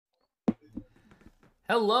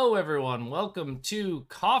Hello, everyone. Welcome to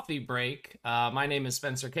Coffee Break. My name is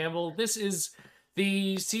Spencer Campbell. This is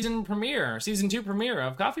the season 2 premiere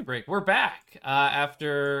of Coffee Break. We're back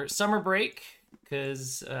after summer break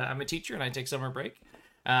because I'm a teacher and I take summer break.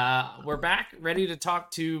 We're back, ready to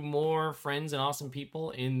talk to more friends and awesome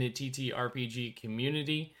people in the TTRPG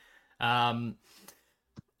community. We got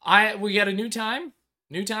a new time,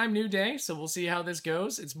 new day. So we'll see how this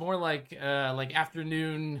goes. It's more like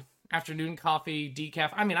afternoon coffee,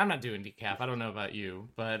 decaf. I mean, I'm not doing decaf. I don't know about you,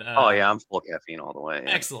 but Oh yeah, I'm full caffeine all the way.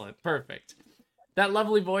 Yeah. excellent, perfect. That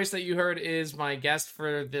lovely voice that you heard is my guest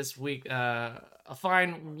for this week. A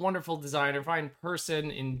fine, wonderful designer, fine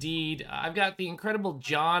person indeed. I've got the incredible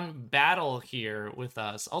John Battle here with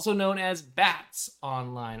us, also known as Bats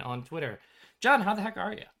online on Twitter. John, how the heck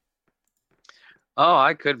are you? Oh,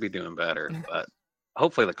 I could be doing better, but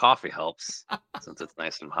hopefully the coffee helps since it's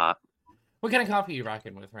nice and hot. What kind of coffee are you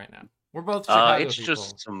rocking with right now? We're both Chicago It's people.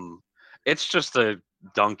 just it's just a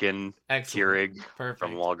Dunkin' Excellent. Keurig Perfect.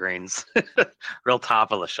 from Walgreens. Real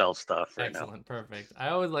top of the shelf stuff right now. Excellent, perfect. I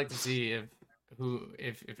always like to see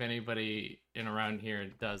if anybody in around here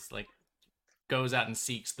does goes out and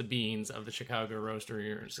seeks the beans of the Chicago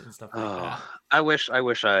roasters and stuff like that. I wish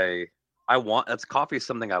that's coffee is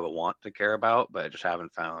something I would want to care about, but I just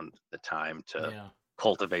haven't found the time to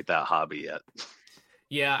cultivate that hobby yet.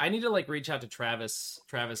 Yeah, I need to reach out to Travis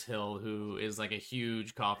Hill, who is a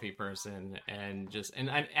huge coffee person, and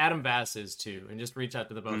Adam Bass is too, and just reach out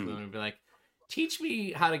to the both of them and be like, teach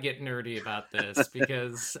me how to get nerdy about this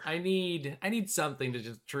because I need something to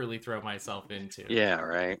just truly throw myself into. Yeah,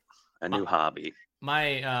 right. A new hobby.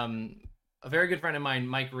 A very good friend of mine,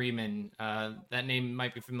 Mike Riemann, that name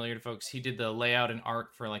might be familiar to folks. He did the layout and art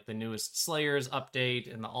for the newest Slayers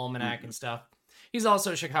update and the Almanac and stuff. He's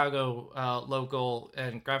also a Chicago local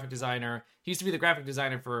and graphic designer. He used to be the graphic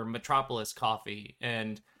designer for Metropolis Coffee,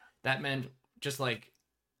 and that meant just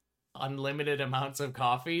unlimited amounts of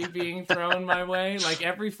coffee being thrown my way.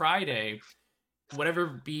 Every Friday, whatever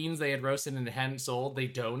beans they had roasted and hadn't sold, they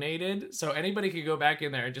donated. So anybody could go back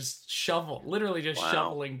in there and just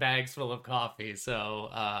shoveling bags full of coffee. So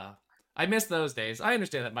I miss those days. I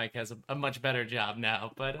understand that Mike has a much better job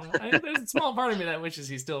now, but there's a small part of me that wishes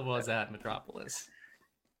he still was at Metropolis.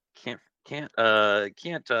 Can't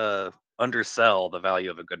undersell the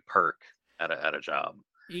value of a good perk at a job.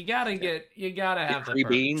 You gotta have the free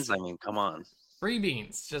perks. beans. I mean, come on. Free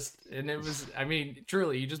beans.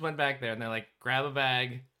 Truly, you just went back there and they're like, grab a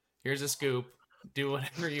bag, here's a scoop, do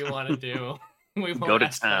whatever you want to do. We won't go to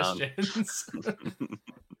ask town. Questions.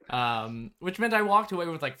 Which meant I walked away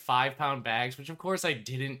with 5-pound bags, which of course I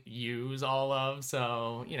didn't use all of.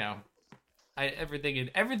 So, everything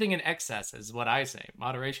in excess is what I say.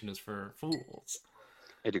 Moderation is for fools.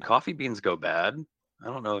 Hey, do coffee beans go bad? I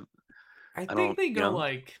don't know. I think they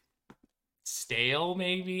go stale,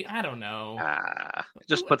 maybe. I don't know.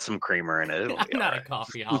 Just put some creamer in it. I'm not a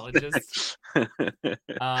coffeeologist.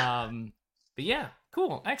 But yeah,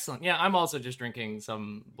 cool, excellent. Yeah, I'm also just drinking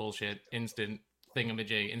some bullshit instant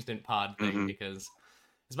pod thing because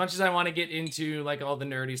as much as I want to get into all the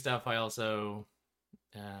nerdy stuff, I also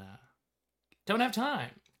don't have time.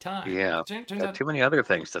 Yeah, got too many other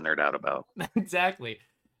things to nerd out about. Exactly.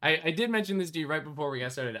 I did mention this to you right before we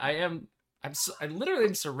got started. I literally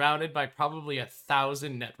am surrounded by probably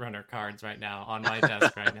 1,000 Netrunner cards right now on my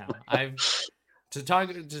desk right now.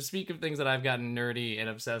 To speak of things that I've gotten nerdy and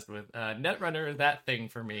obsessed with. Netrunner is that thing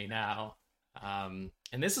for me now.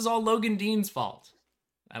 And this is all Logan Dean's fault.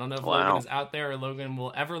 I don't know if Logan is out there or Logan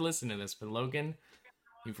will ever listen to this, but Logan,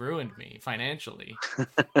 you've ruined me financially.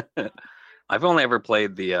 I've only ever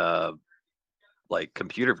played the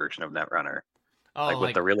computer version of Netrunner.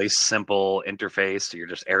 With the really simple interface, so you're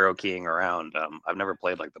just arrow keying around. I've never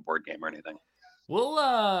played the board game or anything. We'll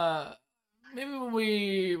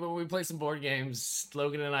maybe when we play some board games,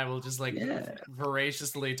 Logan and I will just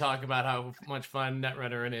voraciously talk about how much fun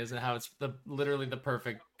Netrunner is and how it's literally the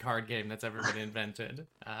perfect card game that's ever been invented.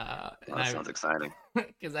 That sounds exciting.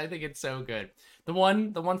 Because I think it's so good. The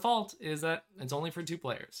one fault is that it's only for 2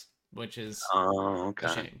 players, which is a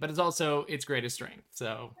shame. But it's greatest strength.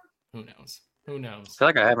 So who knows? Who knows? I feel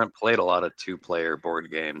like I haven't played a lot of 2-player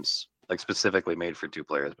board games, specifically made for 2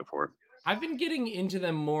 players before. I've been getting into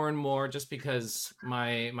them more and more just because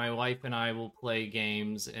my wife and I will play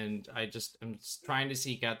games, and I'm trying to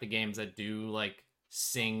seek out the games that do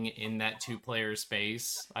sing in that 2-player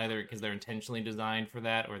space, either because they're intentionally designed for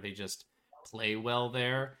that or they just play well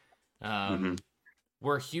there.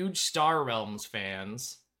 We're huge Star Realms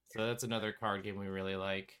fans, so that's another card game we really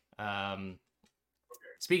like.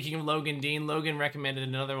 Speaking of Logan Dean, Logan recommended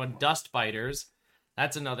another one, Dust Biters.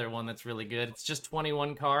 That's another one that's really good. It's just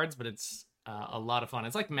 21 cards, but it's a lot of fun.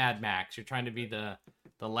 It's like Mad Max. You're trying to be the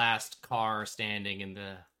last car standing in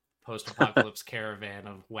the post-apocalypse caravan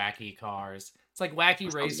of wacky cars. It's like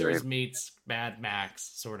Wacky Racers meets Mad Max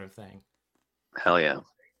sort of thing. Hell yeah.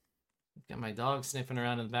 Got my dog sniffing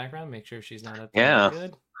around in the background. Make sure she's not up there. Yeah.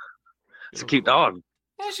 Good. It's a cute dog.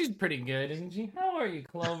 Yeah, she's pretty good, isn't she? How are you,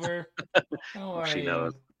 Clover? How are she you?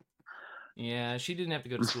 Knows. Yeah, she didn't have to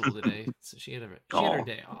go to school today, so she had her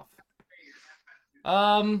day off.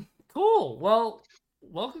 Cool. Well,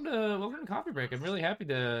 welcome to Coffee Break. I'm really happy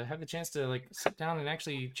to have the chance to like sit down and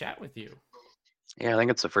actually chat with you. Yeah, I think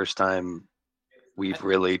it's the first time we've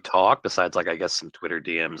really talked, besides like I guess some Twitter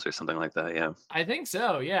DMs or something like that. Yeah, I think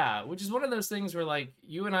so. Yeah, which is one of those things where like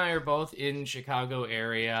you and I are both in Chicago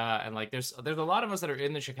area, and like there's a lot of us that are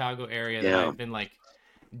in the Chicago area that I've been like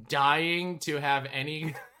dying to have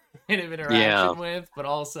any kind of interaction with, but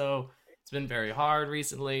also it's been very hard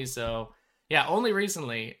recently. So yeah, only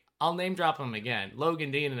recently. I'll name drop him again.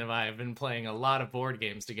 Logan Dean and I have been playing a lot of board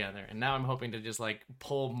games together, and now I'm hoping to just like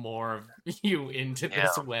pull more of you into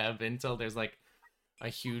this web until there's like a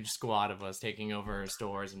huge squad of us taking over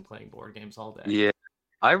stores and playing board games all day. Yeah,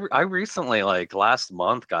 I recently, like last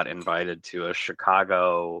month, got invited to a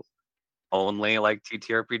Chicago only like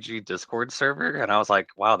TTRPG Discord server, and I was like,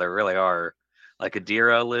 wow, there really are. Like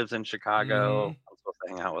Adira lives in Chicago. I'm supposed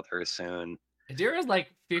to hang out with her soon. Adira's like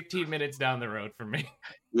 15 minutes down the road from me.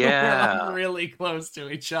 Yeah. We're really close to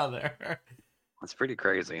each other. That's pretty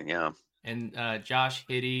crazy, yeah. And Josh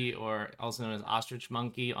Hitty, or also known as Ostrich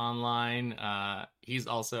Monkey online, he's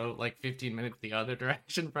also like 15 minutes the other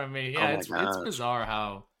direction from me. Yeah, it's bizarre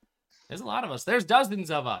how there's a lot of us. There's dozens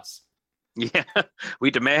of us. Yeah, we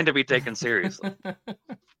demand to be taken seriously.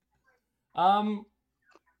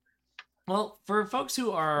 Well, for folks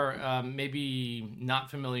who are maybe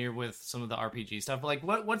not familiar with some of the RPG stuff, like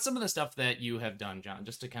what's some of the stuff that you have done, John,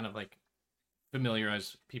 just to kind of like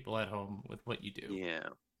familiarize people at home with what you do? Yeah.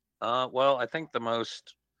 Well, I think the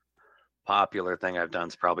most popular thing I've done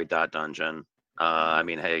is probably Dot Dungeon. I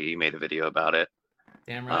mean, hey, you made a video about it.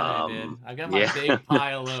 Damn right I did. I've got my big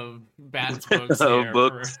pile of Bats books here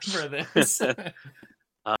for this.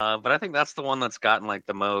 But I think that's the one that's gotten like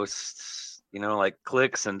the most, like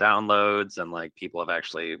clicks and downloads, and like people have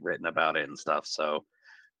actually written about it and stuff. So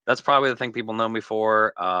that's probably the thing people know me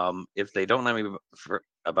for. If they don't know me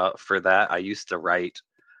for that, I used to write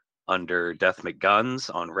under Death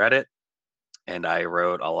McGuns on Reddit, and I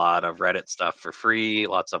wrote a lot of Reddit stuff for free,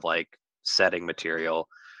 lots of like setting material.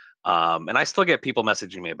 And I still get people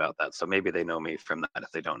messaging me about that, so maybe they know me from that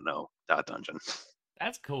if they don't know Dot Dungeon.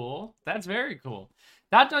 That's cool. That's very cool.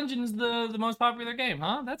 Dot Dungeon is the most popular game,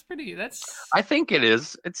 huh? I think it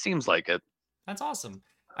is. It seems like it. That's awesome.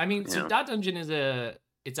 I mean, so Dot Dungeon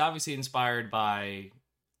it's obviously inspired by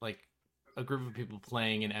like a group of people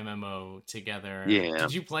playing an MMO together. Yeah.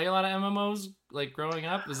 Did you play a lot of MMOs like growing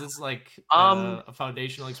up? Is this like a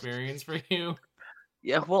foundational experience for you?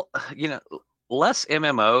 Yeah, well, less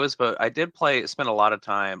MMOs, but I did spend a lot of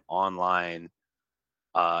time online,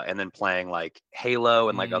 and then playing like Halo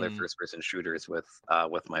and like other first-person shooters with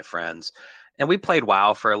my friends. And we played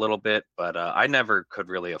WoW for a little bit, but I never could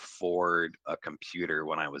really afford a computer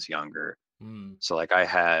when I was younger. So like I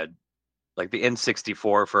had like the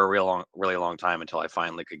N64 for a really long time until I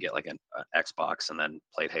finally could get like an Xbox, and then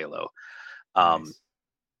played Halo. Nice.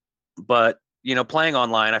 But playing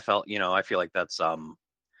online, I feel like that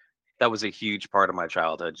was a huge part of my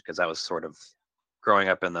childhood, because I was sort of growing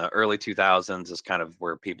up in the early 2000s is kind of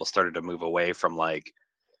where people started to move away from like,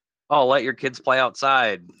 oh, let your kids play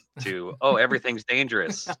outside, to, oh, everything's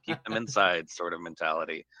dangerous, keep them inside sort of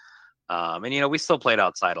mentality. And, we still played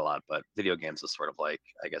outside a lot, but video games is sort of like,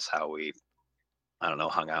 I guess, how we,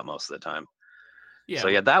 hung out most of the time. Yeah. So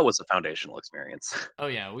yeah, that was a foundational experience. Oh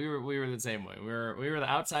yeah, we were the same way. We were the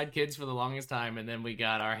outside kids for the longest time, and then we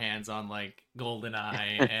got our hands on like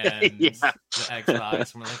GoldenEye and the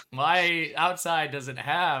Xbox. And we're like, my outside doesn't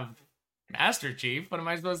have Master Chief. What am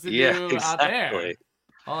I supposed to do out there?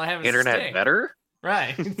 All I have is internet better,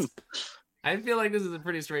 right? I feel like this is a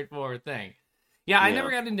pretty straightforward thing. Yeah, I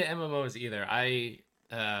never got into MMOs either.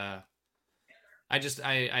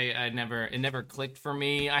 It never clicked for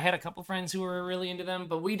me. I had a couple friends who were really into them,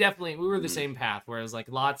 but we were the same path, where it was like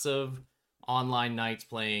lots of online nights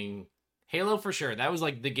playing Halo for sure. That was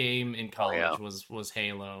like the game in college was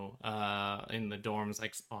Halo, in the dorms,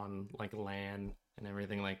 like on like LAN and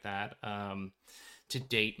everything like that, to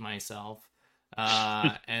date myself.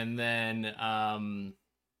 And then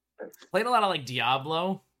played a lot of like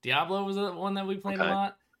Diablo. Diablo was the one that we played a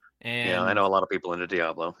lot. And I know a lot of people into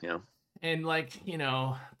Diablo. Yeah. And like,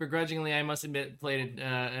 begrudgingly, I must admit, played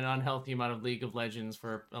an unhealthy amount of League of Legends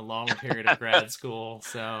for a long period of grad school.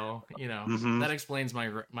 So, Mm-hmm. that explains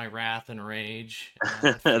my wrath and rage.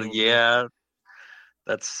 Yeah,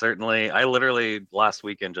 that's certainly. I literally last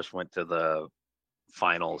weekend just went to the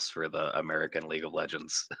finals for the American League of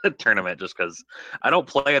Legends tournament just because I don't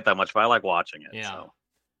play it that much, but I like watching it. Yeah. So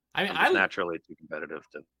I mean, I'm just naturally too competitive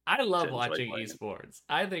I love to enjoy watching playing it. esports.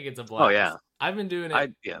 I think it's a Oh blast. yeah, I've been doing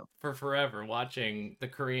it yeah. for forever, watching the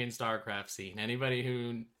Korean StarCraft scene. Anybody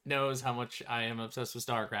who knows how much I am obsessed with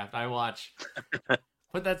StarCraft, I watch.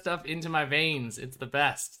 Put that stuff into my veins. It's the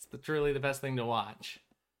best. It's truly the best thing to watch.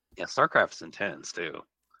 Yeah, StarCraft's intense too.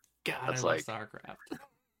 God, That's I love StarCraft.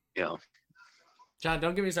 Yeah. John,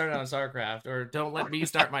 don't get me started on StarCraft, or don't let me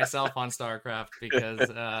start myself on StarCraft, because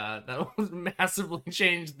that will massively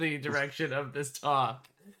change the direction of this talk.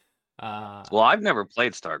 Well, I've never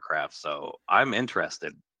played StarCraft, so I'm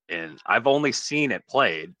interested in. I've only seen it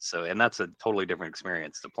played, and that's a totally different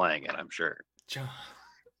experience to playing it, I'm sure. John,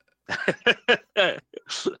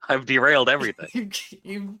 I've derailed everything.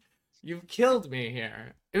 You've killed me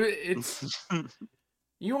here. It's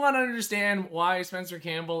you want to understand why Spencer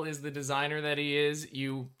Campbell is the designer that he is.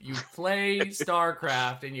 You play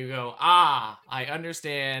StarCraft and you go, I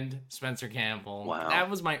understand Spencer Campbell. Wow.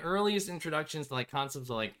 That was my earliest introductions to like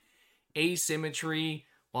concepts of like asymmetry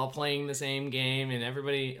while playing the same game. And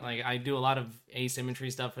everybody, like, I do a lot of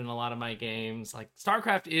asymmetry stuff in a lot of my games. Like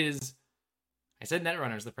StarCraft is, I said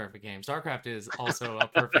Netrunner's the perfect game. StarCraft is also a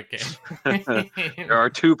perfect game. There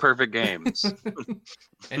are two perfect games.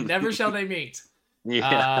 And never shall they meet.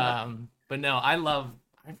 Yeah. But no, I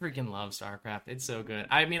freaking love StarCraft. It's so good.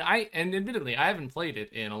 I mean, and admittedly, I haven't played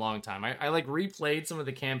it in a long time. I like replayed some of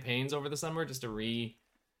the campaigns over the summer just to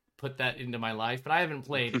put that into my life, but I haven't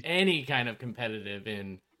played any kind of competitive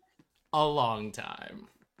in a long time.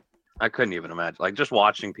 I couldn't even imagine. Like, just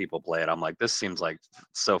watching people play it, I'm like, this seems like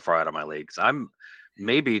so far out of my league. I'm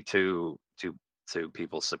maybe to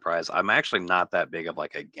people's surprise, I'm actually not that big of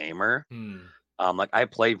like a gamer. Like, I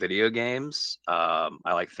play video games. I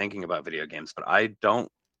like thinking about video games, but I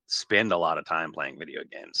don't spend a lot of time playing video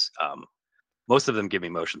games. Most of them give me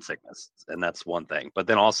motion sickness, and that's one thing. But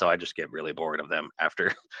then also, I just get really bored of them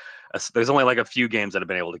after. There's only like a few games that have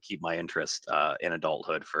been able to keep my interest in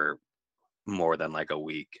adulthood for more than like a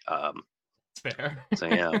week. Fair. So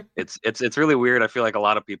yeah, it's really weird. I feel like a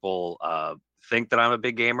lot of people think that I'm a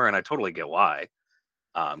big gamer, and I totally get why.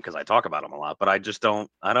 Because I talk about them a lot, but I just don't.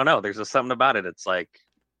 I don't know. There's just something about it. It's like,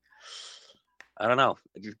 I don't know.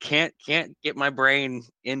 You can't get my brain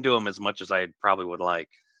into them as much as I probably would like.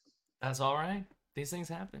 That's all right. These things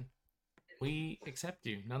happen. We accept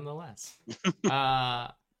you nonetheless. I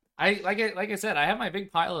said, I have my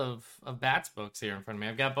big pile of Bats books here in front of me.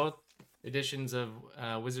 I've got both editions of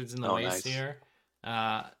Wizards in the Waste here.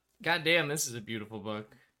 God damn, this is a beautiful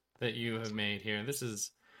book that you have made here. This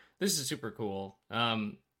is super cool.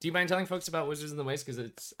 Do you mind telling folks about Wizards in the Waste?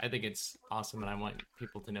 Because I think it's awesome, and I want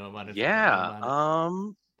people to know about it. Yeah. I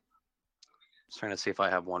was trying to see if I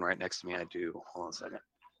have one right next to me. I do. Hold on a second.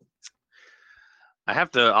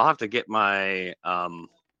 I'll have to get my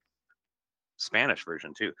Spanish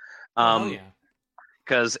version too. Yeah.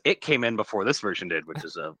 Because it came in before this version did, which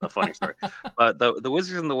is a funny story. But the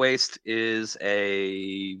Wizards in the Waste is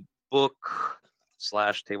a book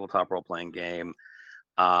 / tabletop role playing game.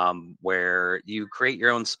 Where you create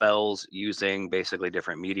your own spells using basically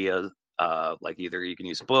different media. Like either you can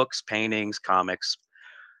use books, paintings, comics,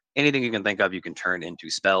 anything you can think of, you can turn into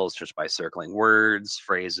spells just by circling words,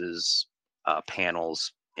 phrases,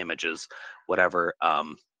 panels, images, whatever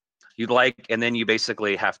you'd like. And then you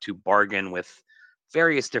basically have to bargain with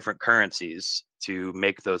various different currencies to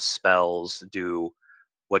make those spells do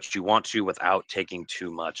what you want to without taking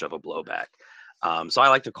too much of a blowback. So I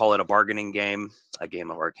like to call it a bargaining game, a game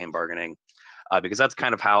of arcane bargaining, because that's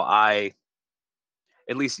kind of how I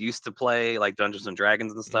at least used to play like Dungeons and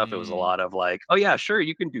Dragons and stuff. It was a lot of like, oh yeah, sure,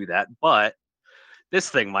 you can do that, but this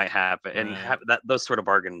thing might happen. And those sort of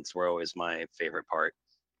bargains were always my favorite part.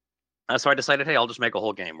 So I decided, hey, I'll just make a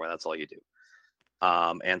whole game where that's all you do.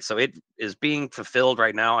 And so it is being fulfilled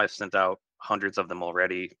right now. I've sent out hundreds of them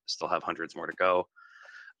already. Still have hundreds more to go.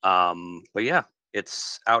 But yeah,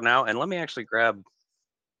 it's out now. And let me actually grab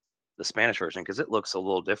the Spanish version because it looks a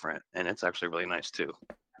little different and it's actually really nice too.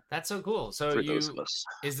 That's so cool. So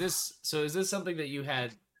is this something that you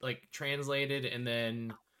had like translated and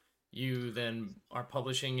then you then are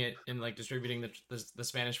publishing it and like distributing the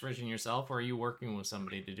Spanish version yourself, or are you working with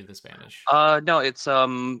somebody to do the Spanish? No, it's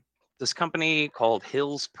this company called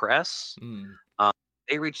Hills Press.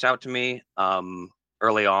 They reached out to me.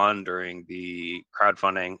 early on during the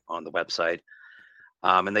crowdfunding on the website.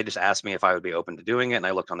 And they just asked me if I would be open to doing it. And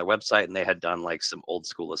I looked on their website and they had done like some old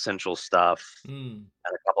school essential stuff and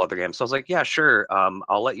a couple other games. So I was like, yeah, sure.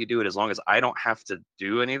 I'll let you do it as long as I don't have to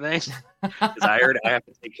do anything. Because I have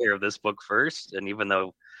to take care of this book first. And even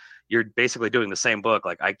though you're basically doing the same book,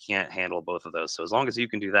 like I can't handle both of those. So as long as you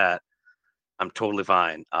can do that, I'm totally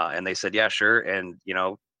fine. And they said, yeah, sure. And,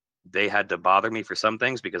 they had to bother me for some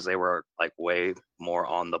things because they were like way more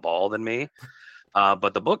on the ball than me.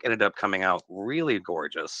 But the book ended up coming out really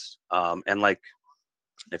gorgeous. And like,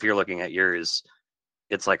 if you're looking at yours,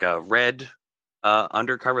 it's like a red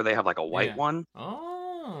undercover. They have like a white one.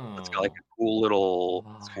 Oh. It's got like a cool little,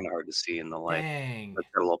 it's kind of hard to see in the light. It's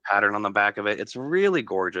got a little pattern on the back of it. It's really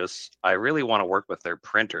gorgeous. I really want to work with their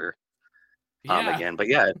printer again. But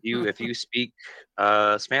yeah, if you speak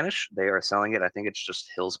Spanish, they are selling it. I think it's just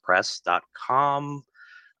hillspress.com.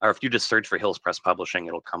 Or if you just search for Hills Press Publishing,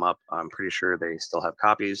 it'll come up. I'm pretty sure they still have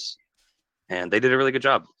copies. And they did a really good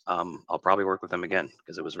job. I'll probably work with them again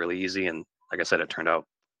because it was really easy. And like I said, it turned out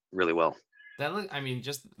really well.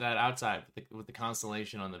 Just that outside with the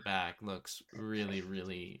constellation on the back looks really,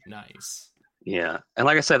 really nice. Yeah. And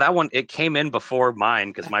like I said, that one, it came in before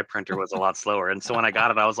mine because my printer was a lot slower. And so when I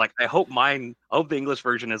got it, I was like, I hope the English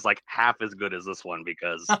version is like half as good as this one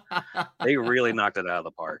because they really knocked it out of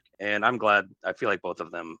the park. And I'm glad. I feel like both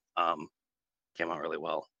of them came out really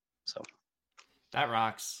well. So that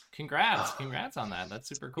rocks. Congrats on that. That's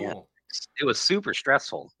super cool. Yeah. It was super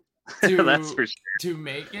stressful. That's for sure. To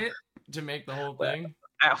make the whole thing.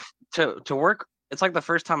 To work. It's like the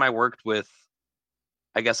first time I worked with,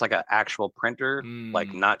 I guess, like an actual printer,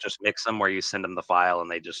 like not just Mixam where you send them the file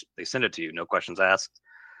and they send it to you, no questions asked.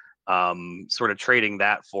 Sort of trading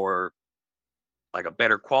that for like a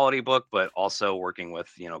better quality book, but also working with,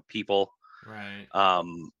 people. Right.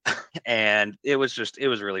 And it was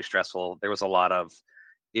really stressful. There was a lot of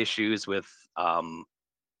issues with,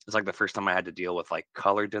 it's like the first time I had to deal with like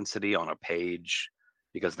color density on a page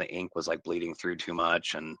because the ink was like bleeding through too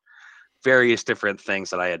much and various different things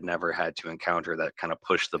that I had never had to encounter that kind of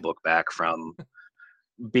pushed the book back from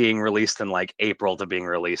being released in like April to being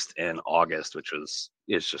released in August,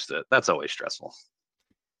 that's always stressful.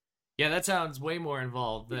 Yeah, that sounds way more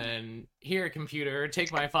involved than here, computer,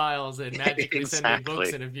 take my files and magically send me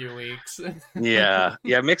books in a few weeks. Yeah.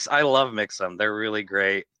 I love Mixam. They're really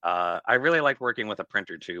great. I really like working with a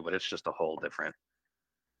printer too, but it's just a whole different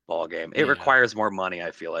ball game. It requires more money, I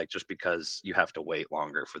feel like, just because you have to wait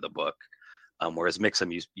longer for the book. Whereas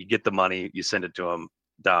Mixam, you get the money, you send it to them,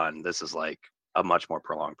 done. This is like a much more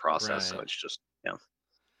prolonged process. Right. So it's just,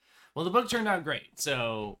 Well, the book turned out great.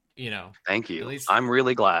 So, Thank you. At least I'm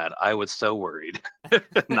really glad. I was so worried.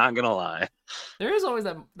 Not gonna lie. There is always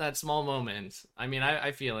that small moment. I mean,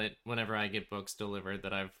 I feel it whenever I get books delivered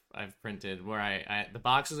that I've printed where I the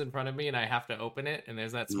box is in front of me and I have to open it and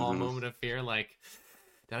there's that small moment of fear like,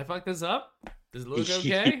 did I fuck this up? Does it look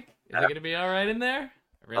okay? Is it gonna be all right in there?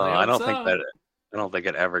 I don't think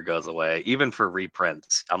it ever goes away. Even for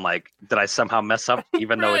reprints, I'm like, did I somehow mess up?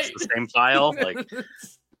 Even though it's the same file, like,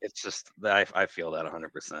 it's just I feel that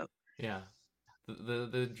 100%. Yeah,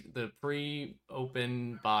 the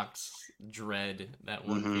pre-open box dread that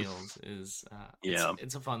one feels is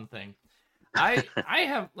it's a fun thing. I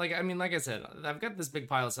have like I said, I've got this big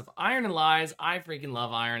pile of stuff. Iron and Lies, I freaking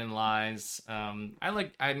love Iron and Lies.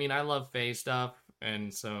 I love Faye stuff,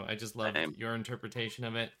 and so I just love your interpretation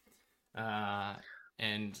of it.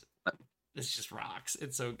 And this just rocks.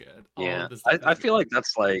 It's so good. I feel like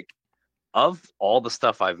that's like, of all the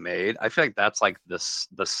stuff I've made, I feel like that's like the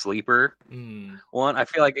sleeper one. I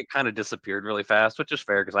feel like it kind of disappeared really fast, which is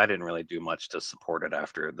fair because I didn't really do much to support it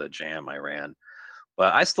after the jam I ran.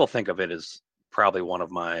 But I still think of it as probably one of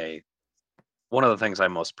the things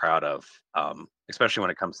I'm most proud of, especially when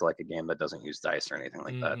it comes to like a game that doesn't use dice or anything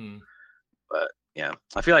like that. But yeah,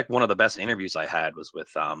 I feel like one of the best interviews I had was with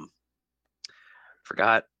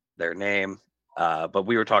forgot their name, but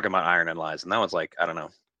we were talking about Iron and Lies, and that was like, I don't know,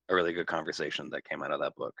 a really good conversation that came out of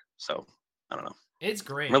that book. So I don't know, it's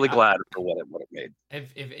great. I'm really glad for what it made.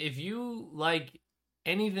 If you like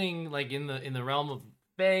anything like in the realm of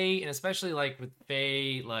Faye, and especially like with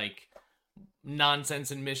Faye, like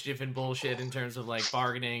nonsense and mischief and bullshit in terms of like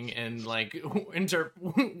bargaining and like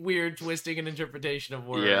weird twisting and interpretation of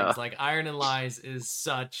words, like Iron and Lies is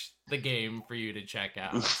such the game for you to check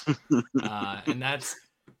out. And that's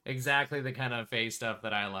exactly the kind of Faye stuff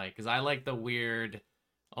that I like, because I like the weird,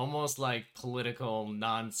 almost like political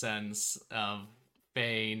nonsense of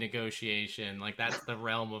Faye negotiation. Like that's the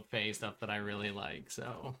realm of Faye stuff that I really like.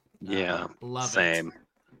 So love same. It.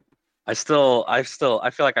 I feel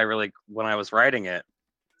like when I was writing it,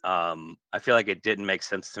 I feel like it didn't make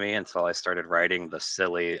sense to me until I started writing the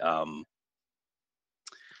silly. I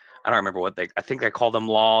don't remember what I think they call them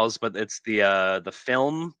laws, but it's the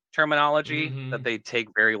film terminology that they take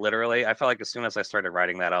very literally. I felt like as soon as I started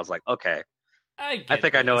writing that, I was like, okay, I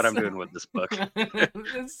think I know what I'm doing with this book.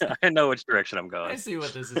 I know which direction I'm going. I see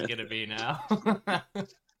what this is gonna be now.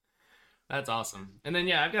 That's awesome. And then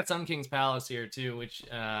I've got Sun King's Palace here too, which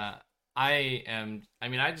I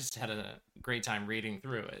just had a great time reading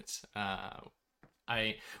through it.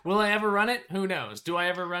 Will I ever run it? Who knows? Do I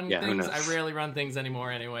ever run things? I rarely run things anymore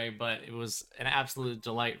anyway, but it was an absolute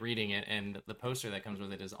delight reading it, and the poster that comes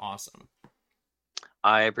with it is awesome.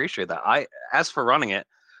 I appreciate that. As for running it,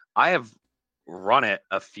 I have run it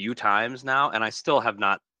a few times now, and I still have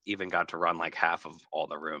not even got to run like half of all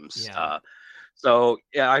the rooms. Yeah. So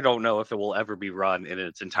I don't know if it will ever be run in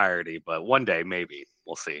its entirety, but one day maybe.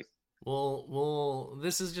 We'll see. We'll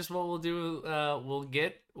this is just what we'll do. We'll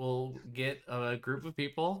get a group of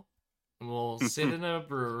people, and we'll sit in a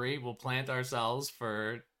brewery. We'll plant ourselves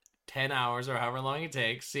for 10 hours or however long it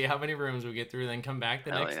takes. See how many rooms we get through, then come back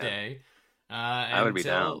the next day. I would be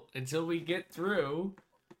down until we get through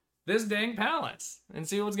this dang palace and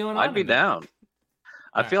see what's going on. I'd be down.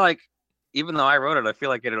 I feel like even though I wrote it, I feel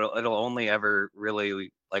like it'll only ever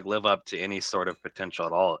really like live up to any sort of potential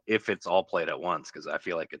at all if it's all played at once, because I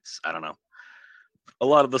feel like I don't know, a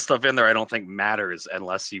lot of the stuff in there I don't think matters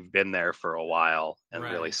unless you've been there for a while and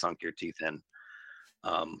really sunk your teeth in.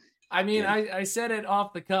 I said it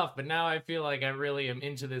off the cuff, but now I feel like I really am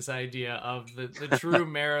into this idea of the true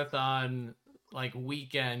marathon like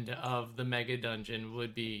weekend of the mega dungeon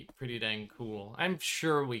would be pretty dang cool. I'm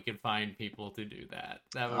sure we could find people to do that.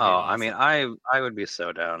 That would be awesome. I mean, I would be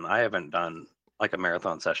so down. I haven't done like a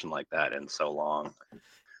marathon session like that in so long,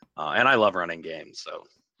 and I love running games, so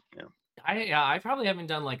I probably haven't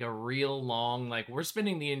done like a real long, like we're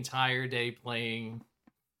spending the entire day playing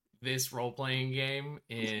this role-playing game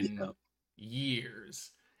in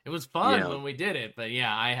years. It was fun when we did it, but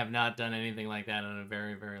I have not done anything like that in a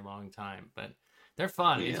very, very long time. But they're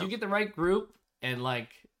fun. If you get the right group and like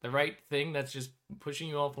the right thing that's just pushing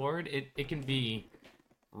you all forward, it can be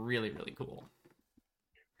really, really cool.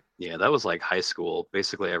 Yeah, that was like high school.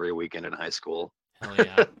 Basically every weekend in high school. Hell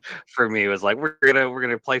yeah. For me, it was like we're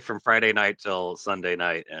gonna play from Friday night till Sunday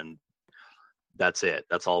night, and that's it.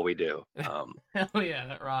 That's all we do. Hell yeah,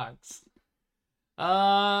 that rocks.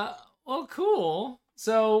 Well, cool.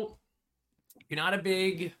 So you're not a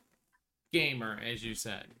big gamer, as you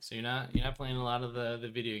said. So you're not playing a lot of the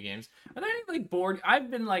video games. Are there any like board?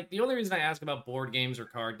 I've been like, the only reason I ask about board games or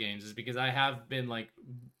card games is because I have been like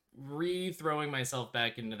re-throwing myself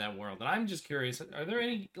back into that world, and I'm just curious, are there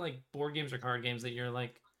any like board games or card games that you're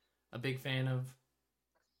like a big fan of?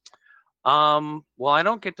 Well, I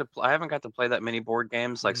haven't got to play that many board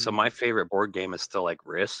games. Like, so my favorite board game is still like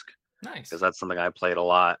Risk. Nice. Because that's something I played a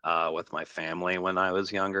lot with my family when I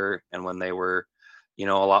was younger and when they were, a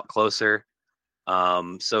lot closer.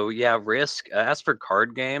 So yeah, Risk. As for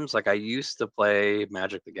card games, like I used to play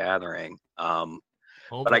Magic the Gathering.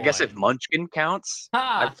 But I guess if Munchkin counts,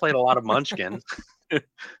 I've played a lot of Munchkin. We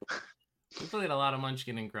played a lot of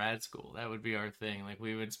Munchkin in grad school. That would be our thing. Like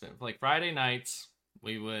we would spend like Friday nights,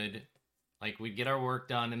 we'd get our work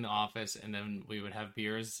done in the office, and then we would have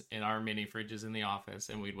beers in our mini fridges in the office,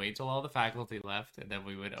 and we'd wait till all the faculty left, and then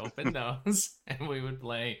we would open those, and we would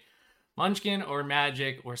play Munchkin or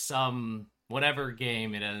Magic or some whatever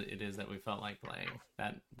game it is that we felt like playing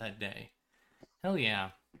that day. Hell yeah.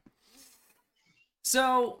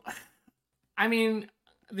 So, I mean,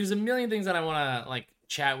 there's a million things that I want to like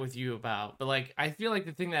chat with you about, but like I feel like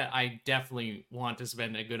the thing that I definitely want to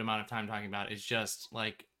spend a good amount of time talking about is just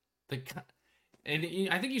like and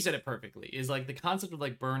I think you said it perfectly, is like the concept of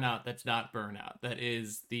like burnout that's not burnout, that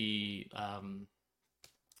is the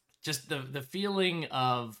just the feeling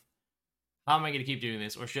of how am I going to keep doing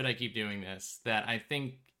this, or should I keep doing this, that I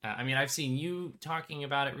think I've seen you talking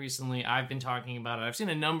about it recently. I've been talking about it. I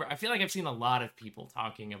feel like I've seen a lot of people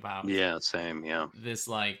talking about same this,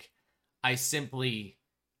 like I simply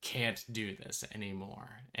can't do this anymore,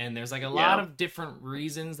 and there's like a lot of different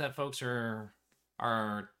reasons that folks are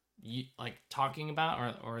like talking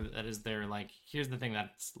about, or that is they're like, here's the thing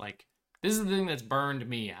that's like, this is the thing that's burned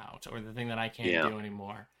me out, or the thing that I can't do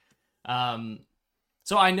anymore.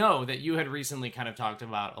 So I know that you had recently kind of talked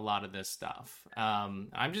about a lot of this stuff. We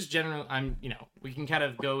can kind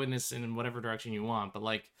of go in whatever direction you want, but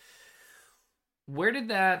like, where did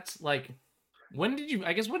that, like, when did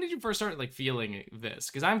you first start like feeling this?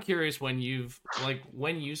 Because I'm curious when you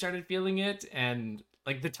started feeling it, and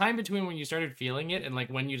like the time between when you started feeling it and like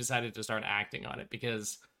when you decided to start acting on it,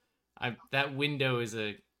 because that window is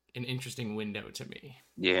a an interesting window to me.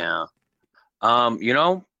 Yeah. You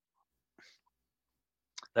know,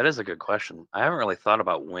 that is a good question. I haven't really thought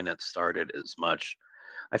about when it started as much.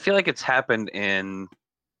 I feel like it's happened in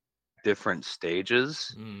different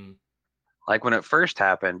stages. Like when it first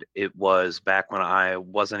happened, it was back when I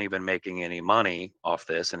wasn't even making any money off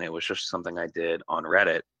this, and it was just something I did on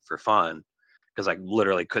Reddit for fun because I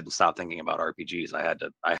literally couldn't stop thinking about RPGs.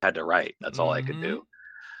 I had to write. That's all I could do.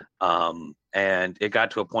 And it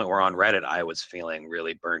got to a point where on Reddit I was feeling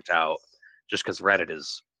really burnt out, just because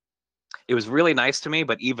it was really nice to me,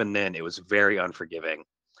 but even then it was very unforgiving.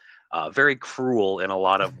 Very cruel in a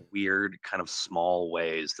lot of weird kind of small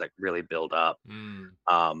ways that really build up.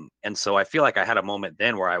 And so I feel like I had a moment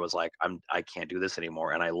then where I was like, I can't do this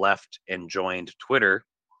anymore. And I left and joined Twitter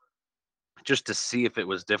just to see if it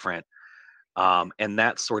was different. And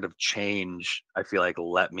that sort of change, I feel like,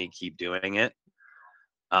 let me keep doing it.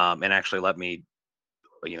 And actually let me,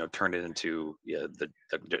 turn it into the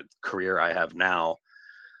career I have now.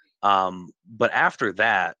 But after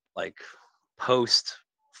that, like post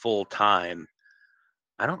full time,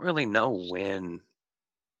 I don't really know when.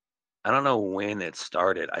 I don't know when it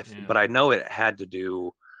started. But I know it had to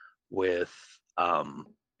do with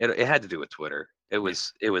it had to do with Twitter. It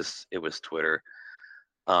was Twitter.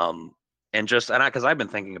 And because I've been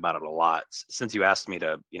thinking about it a lot since you asked me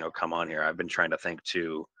to come on here. I've been trying to think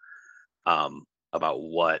too about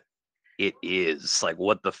what it is, like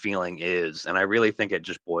what the feeling is, and I really think it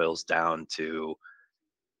just boils down to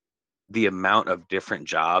the amount of different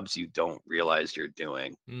jobs you don't realize you're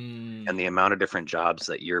doing, and the amount of different jobs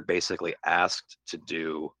that you're basically asked to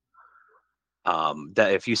do,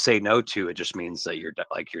 that if you say no to, it just means that you're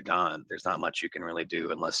done. There's not much you can really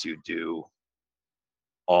do unless you do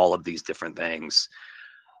all of these different things.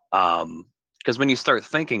 Because when you start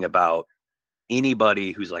thinking about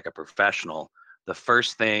anybody who's like a professional, the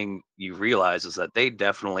first thing you realize is that they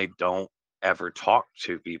definitely don't ever talk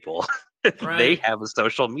to people. Right. They have a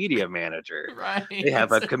social media manager. Right. They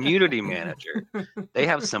have a community manager. They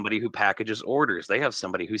have somebody who packages orders. They have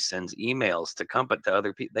somebody who sends emails to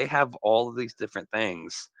other people. They have all of these different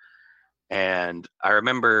things. And I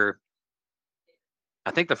remember,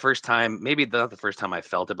 I think the first time, maybe not the first time I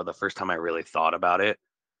felt it, but the first time I really thought about it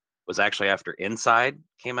was actually after Inside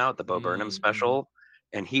came out, the Bo Burnham special.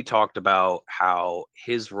 And he talked about how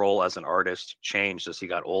his role as an artist changed as he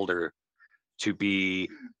got older to be,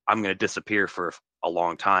 I'm going to disappear for a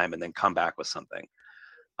long time and then come back with something.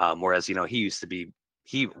 Whereas, he used to be,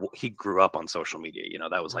 he grew up on social media,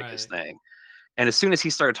 that was like his thing. And as soon as he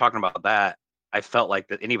started talking about that, I felt like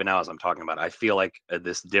that. And even now, as I'm talking about it, I feel like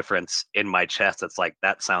this difference in my chest. It's like,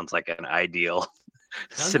 that sounds like an ideal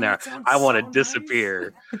scenario. I want to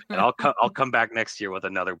disappear and I'll come back next year with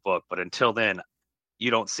another book. But until then, you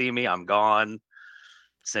don't see me, I'm gone.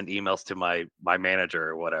 Send emails to my manager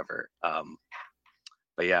or whatever.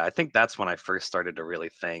 But yeah, I think that's when I first started to really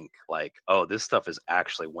think like, oh, this stuff is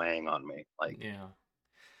actually weighing on me. Like,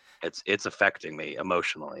 it's affecting me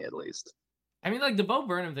emotionally, at least. I mean, like the Bo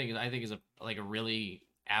Burnham thing, I think is a really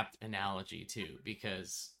apt analogy too,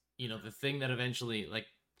 because the thing that eventually, like,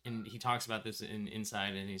 and he talks about this in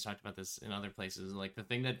Inside, and he's talked about this in other places, like the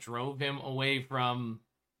thing that drove him away from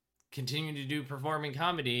continuing to do performing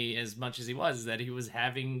comedy as much as he was, is that he was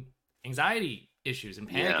having anxiety issues and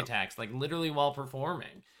panic attacks, like literally while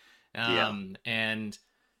performing. And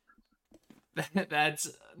that's,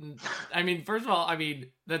 I mean, first of all, I mean,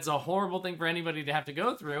 that's a horrible thing for anybody to have to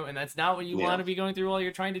go through, and that's not what you want to be going through while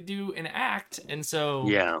you're trying to do an act. And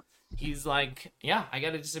so he's like, I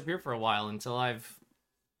got to disappear for a while until I've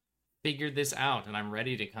figured this out and I'm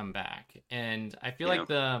ready to come back. And I feel like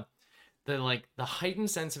the heightened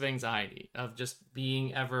sense of anxiety of just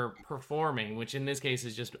being ever performing, which in this case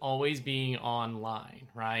is just always being online,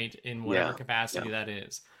 right? In whatever capacity that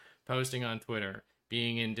is, posting on Twitter,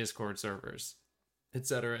 being in Discord servers,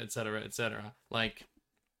 etc., etc., etc. Like,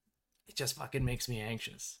 it just fucking makes me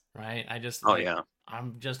anxious, right? I just,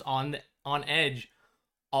 I'm just on edge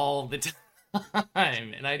all the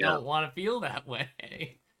time, and I don't want to feel that way.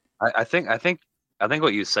 I think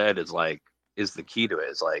what you said is the key to it.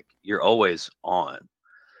 Is like, you're always on.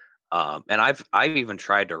 And I've even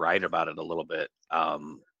tried to write about it a little bit,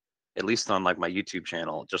 at least on like my YouTube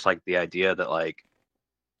channel, just like the idea that like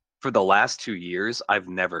for the last 2 years, I've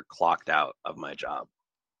never clocked out of my job.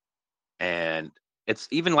 And it's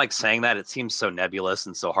even like saying that, it seems so nebulous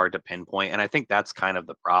and so hard to pinpoint. And I think that's kind of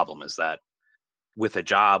the problem, is that with a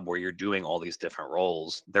job where you're doing all these different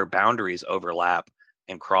roles, their boundaries overlap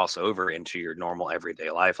and cross over into your normal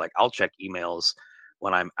everyday life. Like, I'll check emails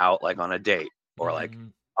when I'm out, like on a date, or like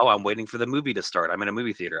oh, I'm waiting for the movie to start. I'm in a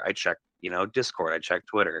movie theater. I check, Discord. I check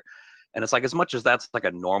Twitter. And it's like, as much as that's like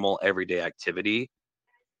a normal everyday activity,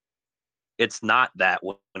 it's not that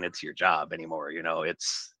when it's your job anymore.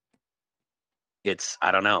 It's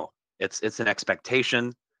I don't know. It's an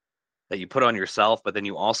expectation that you put on yourself, but then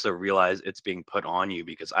you also realize it's being put on you,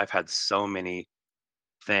 because I've had so many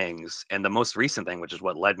things, and the most recent thing, which is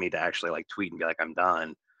what led me to actually like tweet and be like, I'm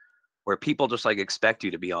done, where people just like expect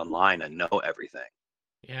you to be online and know everything.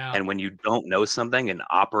 Yeah. And when you don't know something and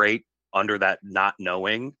operate under that not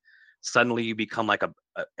knowing, suddenly you become like an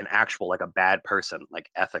actual, like a bad person, like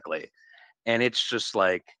ethically. And it's just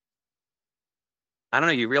like, I don't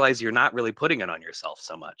know, you realize you're not really putting it on yourself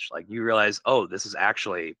so much. Like you realize, oh, this is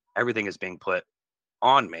actually, everything is being put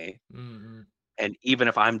on me. Mm-hmm. And even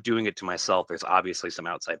if I'm doing it to myself, there's obviously some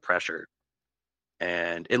outside pressure.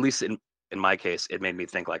 And at least in my case, it made me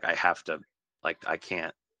think like I have to, like I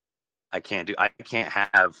can't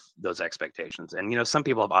have those expectations. And some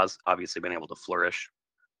people have obviously been able to flourish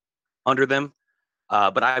under them,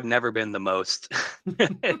 but I've never been the most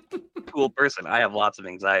cool person. I have lots of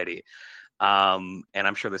anxiety, and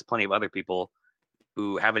I'm sure there's plenty of other people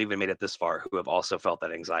who haven't even made it this far who have also felt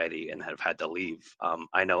that anxiety and have had to leave.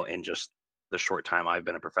 I know in just the short time I've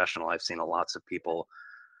been a professional, I've seen lots of people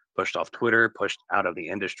pushed off Twitter, pushed out of the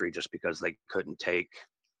industry just because they couldn't take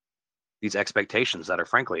these expectations that are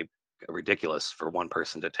frankly ridiculous for one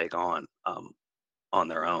person to take on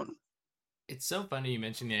their own. It's so funny you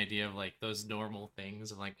mentioned the idea of like those normal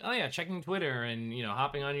things of like, oh yeah, checking Twitter and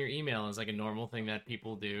hopping on your email is like a normal thing that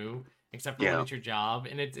people do, except for when it's your job.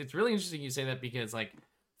 And it's really interesting you say that, because like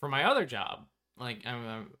for my other job, like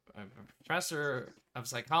I'm a professor of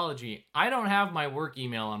psychology, I don't have my work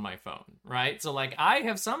email on my phone, right? So like I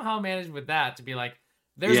have somehow managed with that to be like,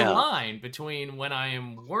 there's a line between when I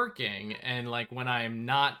am working and like when I am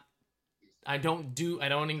not. I don't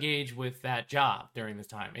engage with that job during this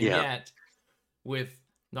time. And yet with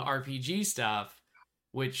the RPG stuff,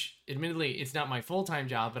 which admittedly it's not my full-time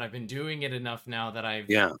job, but I've been doing it enough now that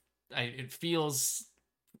it feels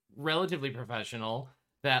relatively professional,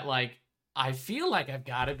 that like I feel like I've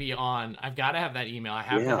got to be on. I've got to have that email. I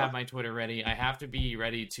have to have my Twitter ready. I have to be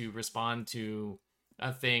ready to respond to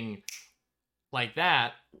a thing like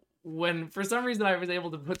that. When for some reason I was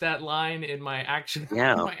able to put that line in my actual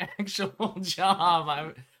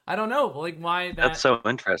job, I don't know, like why that's so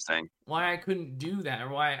interesting. Why I couldn't do that, or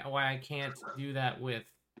why I can't do that with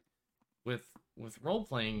role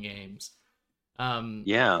playing games. I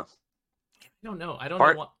don't know. I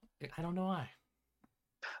don't know why.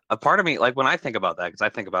 A part of me, like when I think about that, because I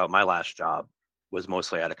think about my last job was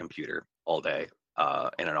mostly at a computer all day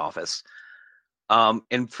in an office.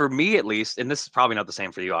 And for me, at least, and this is probably not the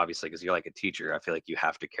same for you, obviously, because you're like a teacher. I feel like you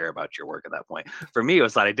have to care about your work at that point. For me, it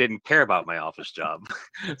was that I didn't care about my office job.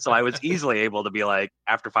 So I was easily able to be like,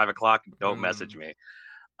 after 5 o'clock, don't message me.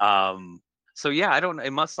 So yeah,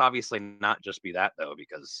 it must obviously not just be that though,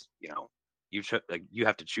 because, you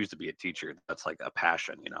have to choose to be a teacher. That's like a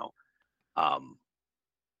passion,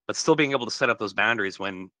 but still being able to set up those boundaries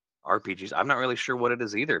when RPGs, I'm not really sure what it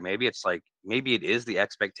is either. Maybe it is the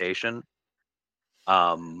expectation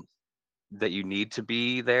that you need to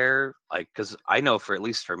be there, like, because I know at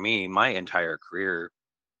least for me, my entire career,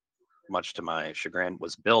 much to my chagrin,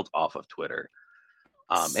 was built off of Twitter.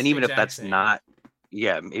 And even if that's not,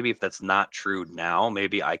 maybe if that's not true now,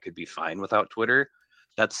 maybe I could be fine without Twitter.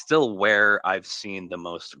 That's still where I've seen the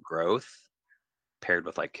most growth, paired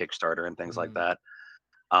with like Kickstarter and things like that.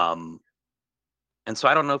 And so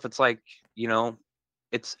I don't know if it's like,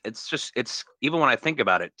 it's even when I think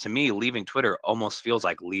about it, to me, leaving Twitter almost feels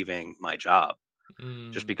like leaving my job,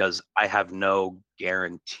 just because I have no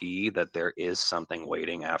guarantee that there is something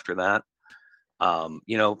waiting after that.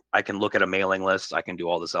 I can look at a mailing list, I can do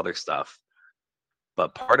all this other stuff,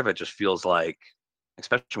 but part of it just feels like,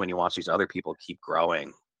 especially when you watch these other people keep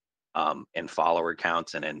growing in follower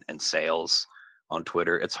counts and sales on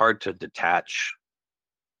Twitter, it's hard to detach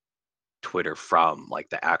Twitter from like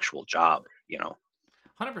the actual job,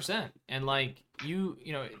 100%. And like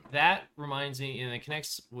that reminds me, and it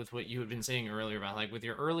connects with what you had been saying earlier about like with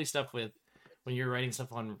your early stuff, with when you're writing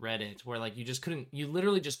stuff on Reddit, where like you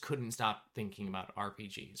literally just couldn't stop thinking about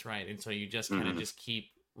RPGs, right? And so you just kind of just keep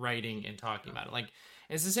writing and talking about it. Like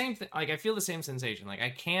it's the same thing. Like I feel the same sensation. Like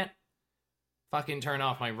I can't fucking turn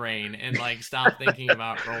off my brain and like stop thinking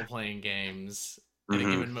about role playing games at a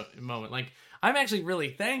given moment. Like I'm actually really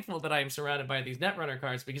thankful that I'm surrounded by these Netrunner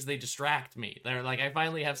cards, because they distract me. They're like, I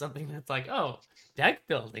finally have something that's like, oh, deck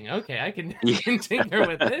building. Okay, I can tinker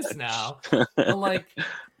with this now. But like,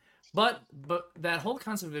 But that whole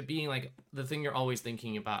concept of it being like the thing you're always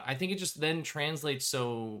thinking about, I think it just then translates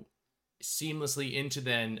so seamlessly into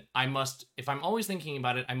then if I'm always thinking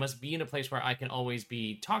about it, I must be in a place where I can always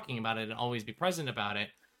be talking about it and always be present about it.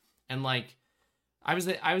 And like I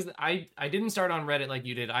didn't start on Reddit like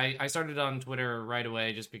you did. I started on Twitter right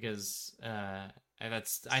away just because I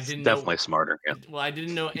didn't know. Definitely smarter. Yeah. Well, I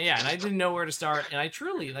didn't know. Yeah, and I didn't know where to start. And I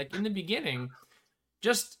truly, like, in the beginning,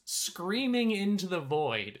 just screaming into the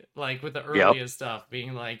void, like with the earliest stuff,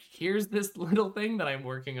 being like, here's this little thing that I'm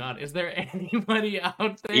working on. Is there anybody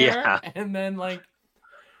out there? Yeah. And then, like,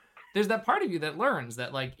 there's that part of you that learns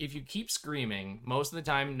that, like, if you keep screaming, most of the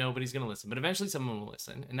time nobody's gonna listen, but eventually someone will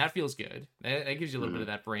listen, and that feels good. That gives you a little bit of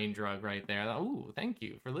that brain drug right there. Ooh, thank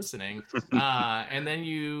you for listening. And then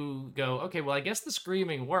you go, okay, well, I guess the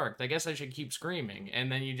screaming worked. I guess I should keep screaming,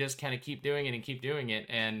 and then you just kind of keep doing it,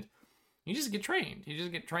 and you just get trained. You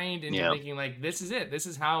just get trained into thinking, like, this is it. This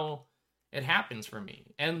is how it happens for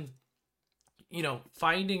me. And, you know,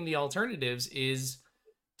 finding the alternatives is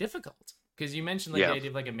difficult. Because you mentioned, like, the idea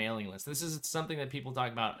of, like, a mailing list. This is something that people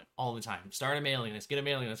talk about all the time. Start a mailing list. Get a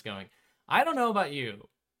mailing list going. I don't know about you,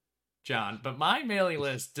 John, but my mailing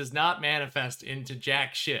list does not manifest into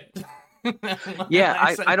jack shit.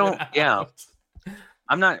 I don't. Yeah.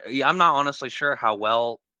 I'm not honestly sure how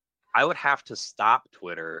well. I would have to stop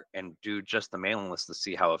Twitter and do just the mailing list to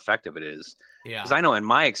see how effective it is. Yeah. Because I know in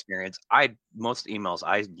my experience, most emails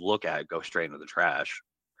I look at go straight into the trash.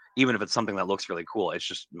 Even if it's something that looks really cool, it's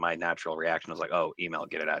just my natural reaction is like, oh, email,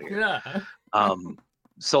 get it out of here. Yeah.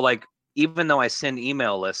 So like, even though I send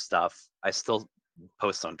email list stuff, I still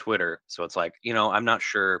post on Twitter. So it's like, you know, I'm not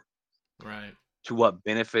sure right to what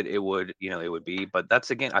benefit it would be. But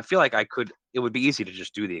that's, again, I feel like it would be easy to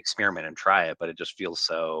just do the experiment and try it, but it just feels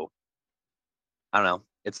so, I don't know.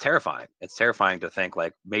 It's terrifying. It's terrifying to think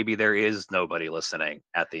like maybe there is nobody listening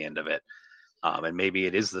at the end of it. And maybe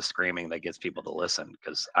it is the screaming that gets people to listen.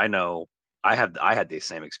 Because I know I had the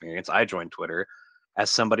same experience. I joined Twitter as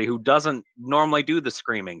somebody who doesn't normally do the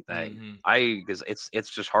screaming thing. Because it's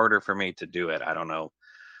just harder for me to do it. I don't know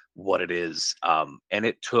what it is. And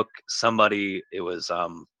it took somebody. It was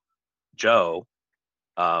Joe.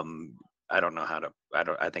 I don't know how to.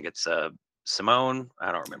 I think it's Simone.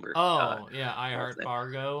 I don't remember. Oh, yeah, I Heart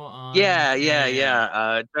Fargo. Yeah.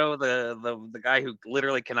 Joe, the guy who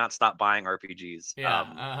literally cannot stop buying RPGs.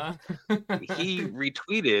 Yeah. He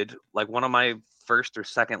retweeted like one of my first or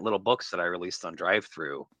second little books that I released on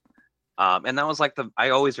DriveThru. And that was like I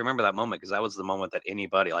always remember that moment because that was the moment that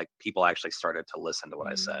people actually started to listen to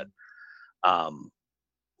what I said. And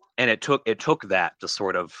it took that to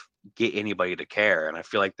sort of get anybody to care. And I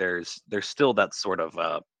feel like there's still that sort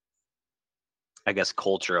of I guess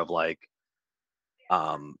culture of like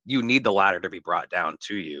you need the ladder to be brought down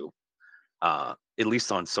to you, at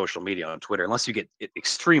least on social media, on Twitter, unless you get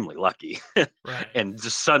extremely lucky right. and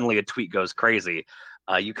just suddenly a tweet goes crazy.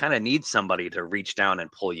 You kind of need somebody to reach down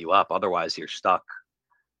and pull you up. Otherwise you're stuck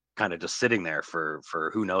kind of just sitting there for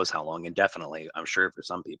who knows how long, indefinitely, I'm sure, for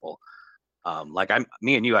some people.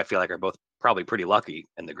 Me and you, I feel like, are both probably pretty lucky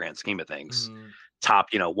in the grand scheme of things. Top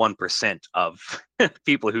 1% of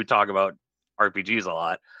people who talk about RPGs a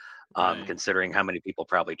lot, considering how many people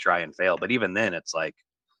probably try and fail. But even then, it's like,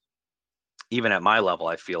 even at my level,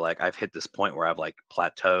 I feel like I've hit this point where I've like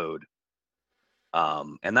plateaued.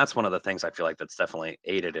 And that's one of the things I feel like that's definitely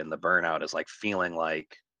aided in the burnout, is like feeling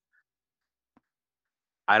like,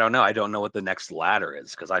 I don't know what the next ladder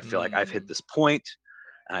is, because I feel like I've hit this point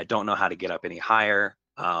and I don't know how to get up any higher.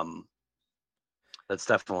 That's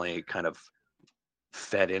definitely kind of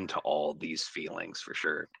fed into all these feelings for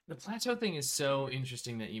sure. The plateau thing is so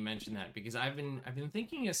interesting that you mentioned that, because I've been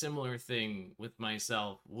thinking a similar thing with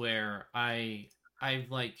myself, where I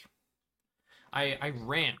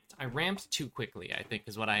ramped too quickly, I think,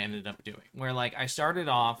 is what I ended up doing. Where like I started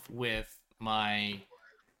off with my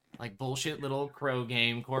like bullshit little crow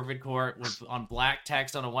game, Corvid Court, with on black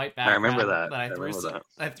text on a white background. I remember that.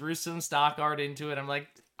 I threw some stock art into it. I'm like,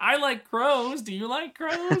 I like crows. Do you like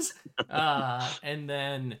crows? And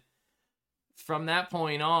then from that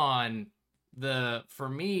point on, for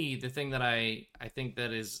me, the thing that I think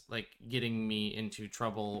that is like getting me into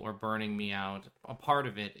trouble or burning me out, a part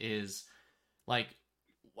of it is like,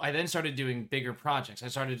 I then started doing bigger projects. I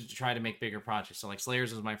started to try to make bigger projects. So like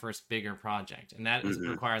Slayers was my first bigger project, and that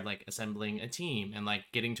required like assembling a team and like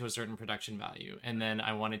getting to a certain production value. And then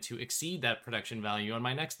I wanted to exceed that production value on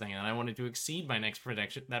my next thing, and I wanted to exceed my next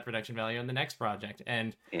production value on the next project.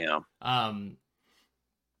 And I've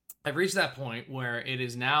reached that point where it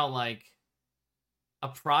is now like a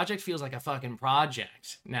project feels like a fucking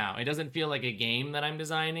project now. It doesn't feel like a game that I'm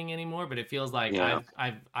designing anymore, but it feels like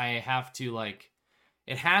I have to like,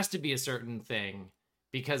 it has to be a certain thing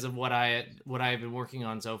because of what I've been working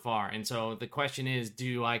on so far. And so the question is,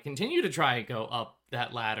 do I continue to try and go up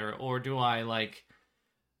that ladder, or do I like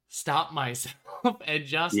stop myself and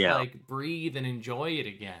just like breathe and enjoy it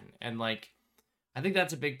again? And like, I think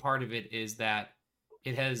that's a big part of it, is that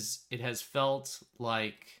it has felt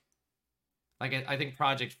like I think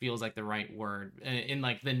project feels like the right word in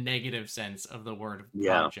like the negative sense of the word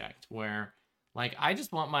project, where like I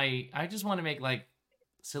just want to make like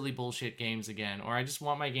silly bullshit games again, or I just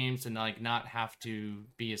want my games to like not have to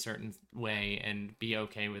be a certain way and be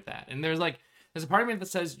okay with that. And there's a part of me that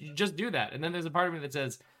says you just do that, and then there's a part of me that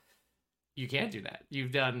says you can't do that.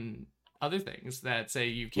 You've done other things that say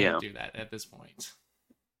you can't do that at this point.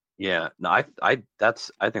 Yeah, no, I think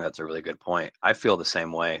that's a really good point. I feel the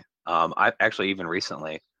same way. I actually, even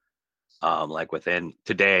recently, like within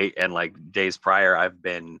today and like days prior, I've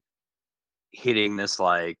been hitting this,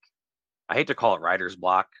 like, I hate to call it writer's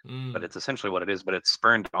block, but it's essentially what it is. But it's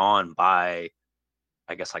spurred on by,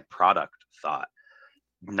 I guess, like product thought,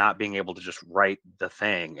 not being able to just write the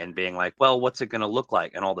thing and being like, well, what's it going to look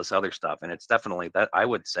like and all this other stuff. And it's definitely that, I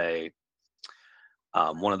would say,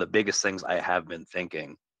 one of the biggest things I have been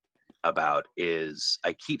thinking about is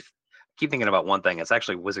I keep thinking about one thing. It's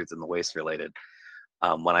actually Wizards in the Waste related.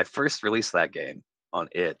 When I first released that game on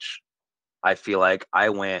itch, I feel like I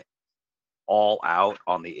went all out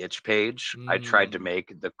on the itch page. I tried to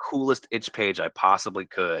make the coolest itch page I possibly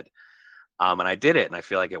could, and I did it, and I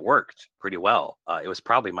feel like it worked pretty well. It was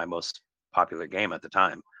probably my most popular game at the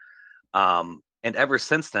time, and ever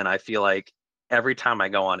since then, I feel like every time I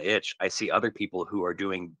go on itch, I see other people who are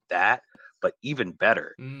doing that, but even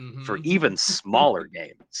better, for even smaller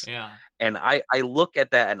games. Yeah. And I look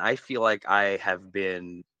at that and I feel like I have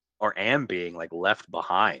been, or am being, like, left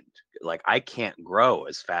behind. Like, I can't grow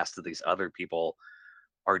as fast as these other people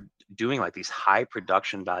are doing, like, these high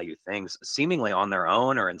production value things seemingly on their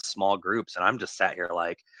own or in small groups. And I'm just sat here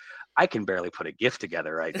like, I can barely put a GIF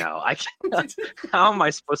together right now. How am I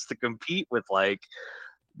supposed to compete with like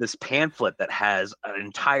this pamphlet that has an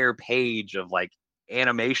entire page of like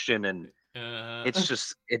animation? And it's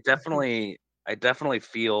just, I definitely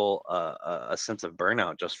feel a sense of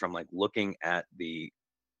burnout just from like looking at the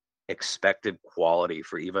expected quality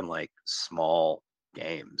for even like small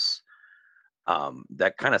games.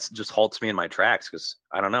 That kind of just halts me in my tracks, because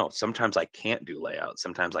I don't know, sometimes I can't do layout,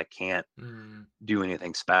 sometimes I can't do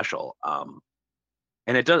anything special.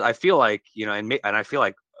 And it does, I feel like, you know, and I feel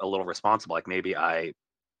like a little responsible, like maybe I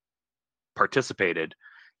participated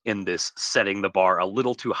in this setting the bar a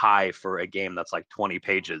little too high for a game that's like 20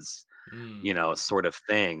 pages, you know, sort of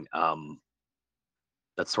thing.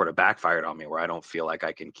 That's sort of backfired on me, where I don't feel like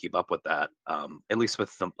I can keep up with that. At least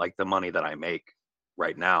with the money that I make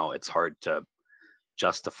right now, it's hard to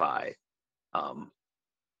justify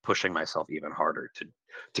pushing myself even harder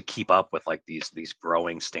to keep up with like these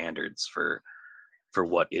growing standards for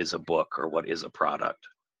what is a book or what is a product.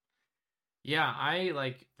 Yeah, I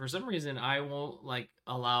like, for some reason I won't like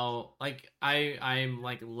allow, like I'm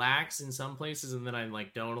like lax in some places, and then I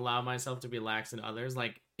like don't allow myself to be lax in others.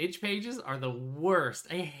 Like itch pages are the worst.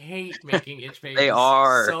 I hate making itch pages. They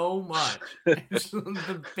are so much. It's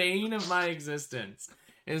the bane of my existence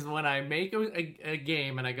is when I make a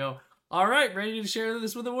game and I go, all right, ready to share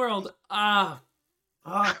this with the world.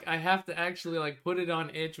 Fuck, I have to actually like put it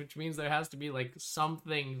on itch, which means there has to be like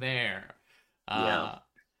something there. I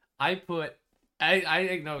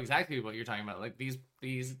know exactly what you're talking about. Like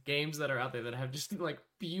these games that are out there that have just like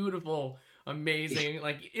beautiful, amazing,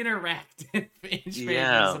 like interactive itch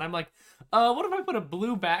pages, and I'm like, what if I put a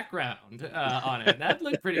blue background on it? That'd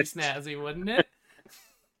look pretty snazzy, wouldn't it?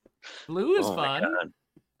 Blue is fun.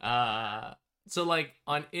 So like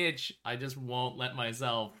on itch, I just won't let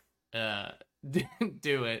myself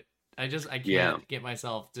do it. I can't get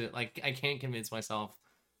myself to like, I can't convince myself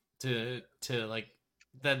to like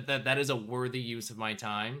that is a worthy use of my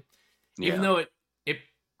time, even though it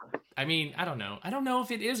I mean, I don't know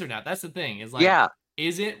if it is or not. That's the thing, is like,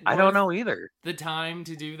 is it worth I don't know either the time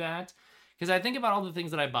to do that? Because I think about all the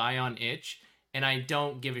things that I buy on itch and I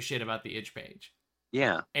don't give a shit about the itch page.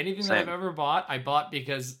 Anything that I've ever bought, I bought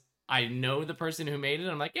because I know the person who made it.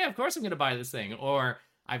 I'm like, yeah, of course I'm gonna buy this thing. Or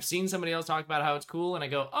I've seen somebody else talk about how it's cool, and I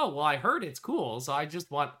go, oh well, I heard it's cool, so I just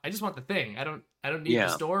want the thing. I don't need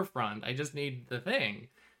the storefront. I just need the thing,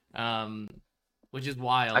 which is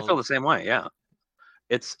wild. I feel the same way. Yeah,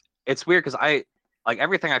 it's weird because I like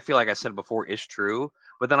everything I feel like I said before is true,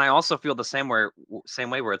 but then I also feel the same way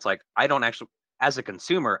where it's like I don't actually as a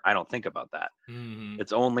consumer, I don't think about that.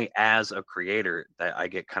 It's only as a creator that I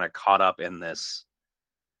get kind of caught up in this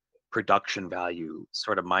production value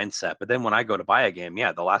sort of mindset. But then when I go to buy a game,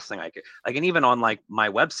 yeah, the last thing I could like, and even on like my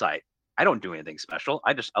website, I don't do anything special.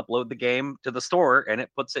 I just upload the game to the store and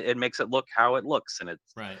it makes it look how it looks. And it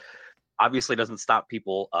obviously doesn't stop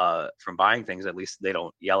people from buying things. At least they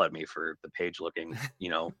don't yell at me for the page looking,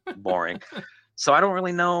 boring. So I don't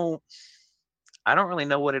really know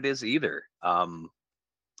what it is either.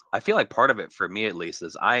 I feel like part of it for me, at least,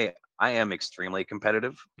 is I am extremely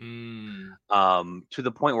competitive, to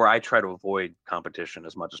the point where I try to avoid competition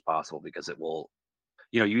as much as possible, because it will,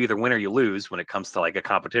 you either win or you lose when it comes to like a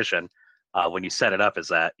competition, when you set it up as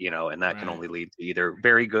that, and that can only lead to either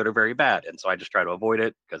very good or very bad. And so I just try to avoid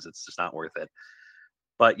it because it's just not worth it.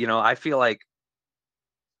 But, I feel like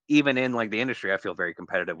even in like the industry, I feel very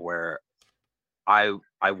competitive where I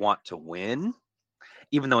want to win,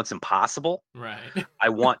 even though it's impossible. Right. I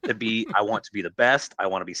want to be the best. I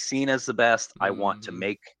want to be seen as the best. I want to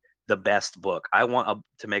make the best book. I want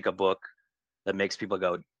to make a book that makes people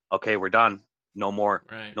go, okay, we're done. No more.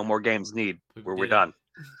 Right. No more games need. We're done.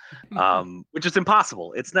 Which is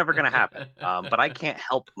impossible. It's never going to happen. But I can't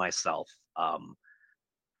help myself. And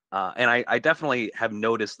I definitely have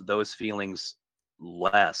noticed those feelings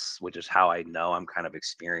less, which is how I know I'm kind of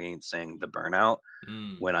experiencing the burnout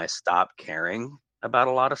when I stop caring about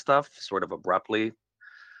a lot of stuff sort of abruptly,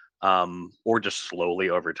 or just slowly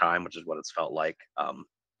over time, which is what it's felt like.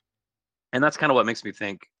 And that's kind of what makes me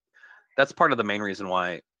think that's part of the main reason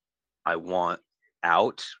why I want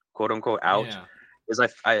out, quote unquote out, is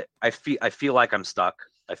I feel like I'm stuck.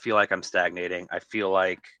 I feel like I'm stagnating. I feel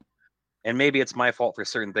like, and maybe it's my fault for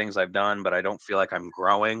certain things I've done, but I don't feel like I'm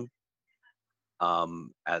growing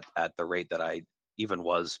at the rate that I even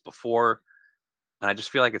was before. And I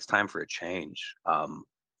just feel like it's time for a change.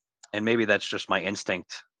 And maybe that's just my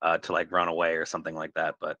instinct to like run away or something like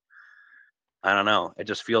that. But I don't know. It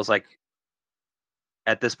just feels like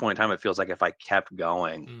at this point in time, it feels like if I kept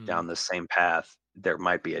going down the same path, there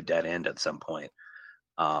might be a dead end at some point.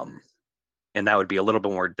 And that would be a little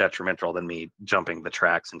bit more detrimental than me jumping the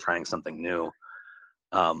tracks and trying something new.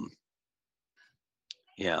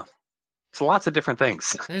 Yeah. So lots of different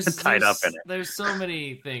things tied up in it. There's so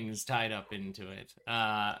many things tied up into it.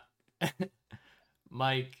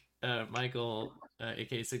 Michael,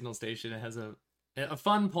 aka Signal Station, has a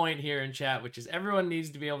fun point here in chat, which is everyone needs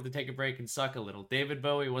to be able to take a break and suck a little. David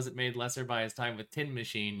Bowie wasn't made lesser by his time with Tin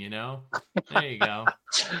Machine, There you go.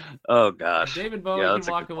 Oh gosh. If David Bowie can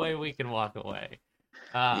walk away, we can walk away.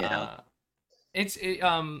 I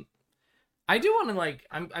do want to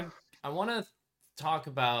I want to talk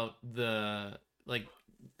about the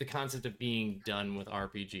concept of being done with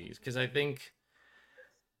RPGs, because I think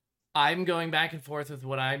I'm going back and forth with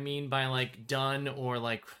what I mean by like done or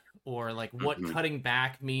what cutting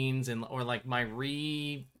back means, and or like my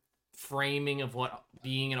reframing of what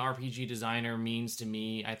being an RPG designer means to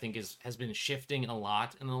me. I think has been shifting a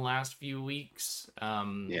lot in the last few weeks.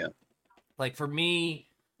 Like for me,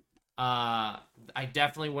 I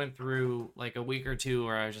definitely went through like a week or two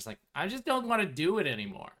where I was just like, I just don't want to do it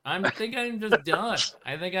anymore. I think I'm just done.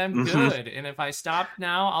 I think I'm good. And if I stop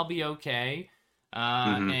now, I'll be okay.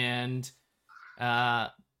 And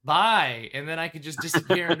bye. And then I could just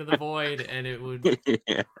disappear into the void, and it would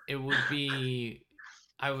be,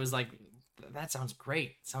 I was like, that sounds great.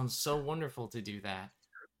 It sounds so wonderful to do that.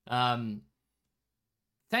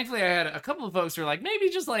 Thankfully, I had a couple of folks who were like, maybe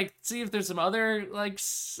just like see if there's some other like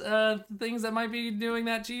things that might be doing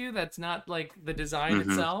that to you. That's not like the design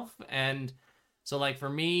itself. And so like for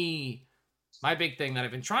me, my big thing that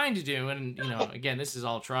I've been trying to do, and again, this is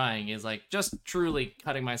all trying, is like just truly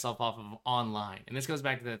cutting myself off of online. And this goes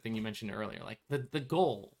back to that thing you mentioned earlier. Like the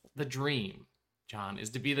goal, the dream, John, is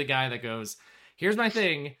to be the guy that goes, here's my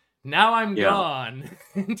thing. Now I'm gone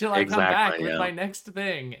until I come back with my next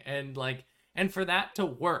thing. And for that to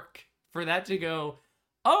work, for that to go,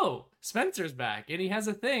 oh, Spencer's back and he has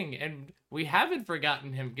a thing, and we haven't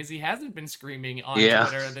forgotten him because he hasn't been screaming on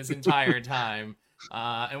Twitter this entire time.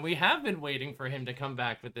 And we have been waiting for him to come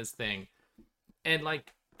back with this thing. And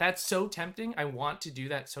like, that's so tempting. I want to do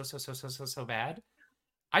that so bad.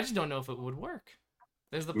 I just don't know if it would work.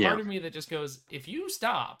 There's the part of me that just goes, if you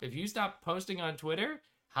stop posting on Twitter,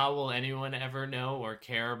 how will anyone ever know or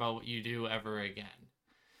care about what you do ever again?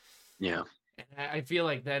 Yeah. And I feel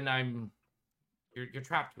like then you're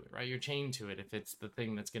trapped to it, right? You're chained to it if it's the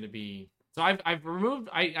thing that's going to be. So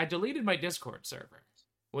I deleted my Discord server,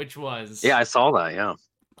 which was I saw that,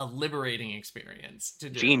 a liberating experience to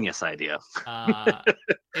do. Genius idea.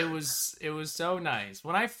 It was so nice.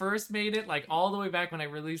 When I first made it, like all the way back when I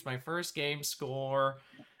released my first game, Score,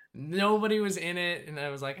 nobody was in it, and I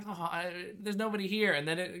was like, there's nobody here. And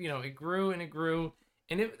then it grew and it grew,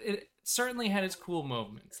 and it certainly had its cool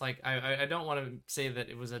moments. Like I don't want to say that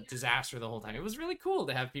it was a disaster the whole time. It was really cool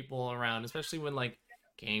to have people around, especially when like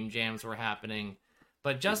game jams were happening.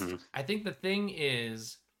 But just I think the thing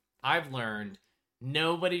is, I've learned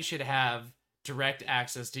nobody should have direct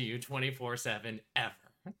access to you 24/7 ever.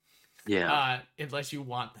 Yeah. Unless you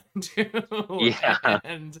want them to. Yeah.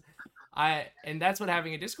 And that's what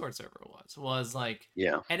having a Discord server was like.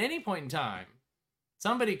 Yeah. At any point in time,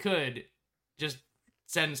 somebody could just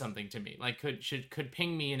send something to me, like could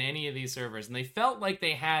ping me in any of these servers, and they felt like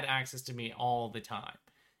they had access to me all the time,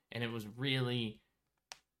 and it was really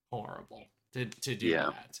horrible to do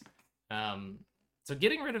that. So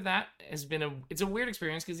getting rid of that has been it's a weird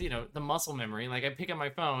experience because, the muscle memory, like I pick up my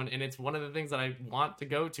phone and it's one of the things that I want to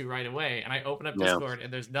go to right away. And I open up Discord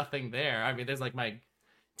and there's nothing there. I mean, there's like my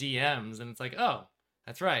DMs and it's like, oh,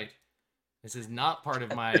 that's right. This is not part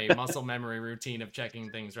of my muscle memory routine of checking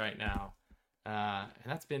things right now. And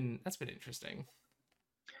that's been interesting.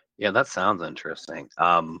 Yeah, that sounds interesting.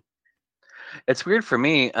 It's weird for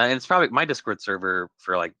me. And it's probably my Discord server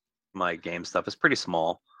for like my game stuff is pretty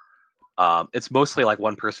small. It's mostly like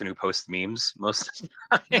one person who posts memes most of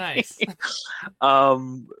the time. Nice.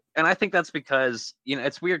 And I think that's because,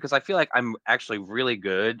 it's weird because I feel like I'm actually really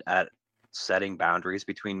good at setting boundaries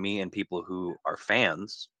between me and people who are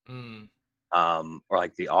fans. Or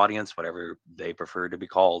like the audience, whatever they prefer to be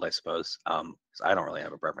called, I suppose. 'Cause I don't really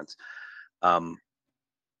have a preference.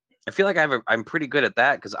 I feel like I'm pretty good at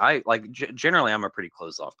that because I like generally I'm a pretty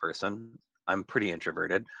closed off person. I'm pretty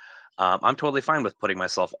introverted. I'm totally fine with putting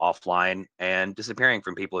myself offline and disappearing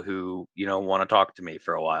from people who, want to talk to me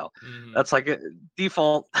for a while. That's like a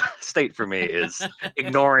default state for me is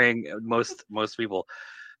ignoring most people.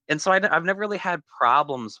 And so I've never really had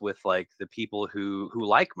problems with like the people who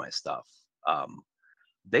like my stuff.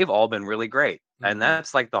 They've all been really great. And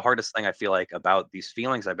that's like the hardest thing I feel like about these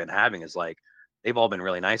feelings I've been having is like, they've all been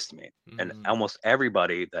really nice to me. And almost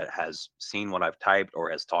everybody that has seen what I've typed or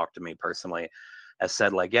has talked to me personally has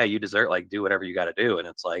said like, yeah, you deserve, like, do whatever you got to do. And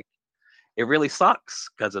it's like, it really sucks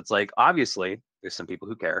because it's like, obviously there's some people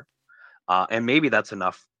who care. And maybe that's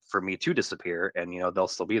enough for me to disappear and, they'll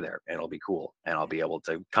still be there and it'll be cool. And I'll be able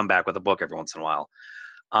to come back with a book every once in a while.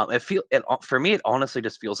 For me, it honestly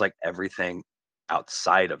just feels like everything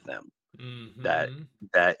outside of them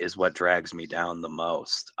that is what drags me down the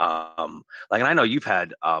most. And I know you've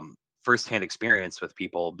had firsthand experience with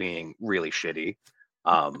people being really shitty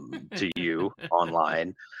to you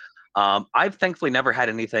online. I've thankfully never had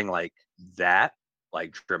anything like that,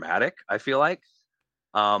 like dramatic, I feel like.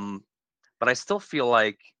 But I still feel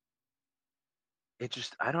like it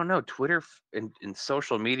just, I don't know, Twitter and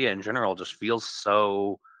social media in general just feels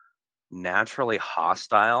so naturally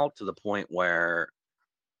hostile to the point where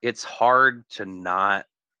it's hard to not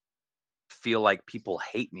feel like people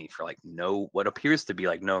hate me for like what appears to be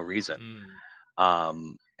like no reason.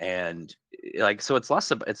 And like, so it's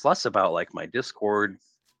less about like my Discord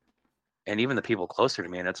and even the people closer to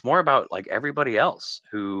me. And it's more about like everybody else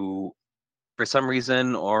who for some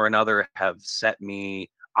reason or another have set me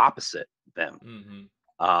opposite them.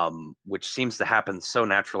 Which seems to happen so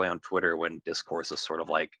naturally on Twitter when discourse is sort of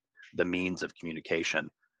like the means of communication.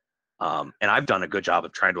 And I've done a good job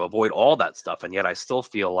of trying to avoid all that stuff. And yet I still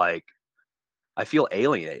feel like I feel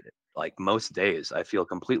alienated. Like most days I feel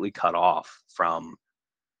completely cut off from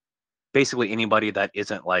basically anybody that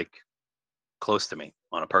isn't like close to me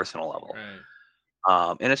on a personal level.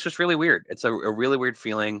 Right. And it's just really weird. It's a really weird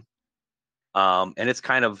feeling. And it's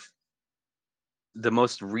kind of the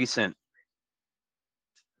most recent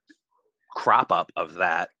crop up of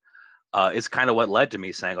that is kind of what led to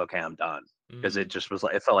me saying, okay, I'm done. Because it just was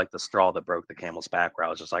like, it felt like the straw that broke the camel's back, where I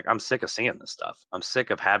was just like, I'm sick of seeing this stuff. I'm sick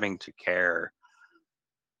of having to care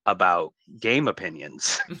about game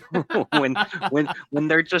opinions when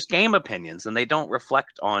they're just game opinions and they don't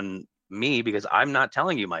reflect on me because I'm not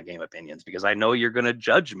telling you my game opinions because I know you're going to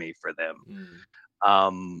judge me for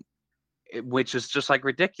them. Which is just like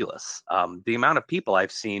ridiculous. The amount of people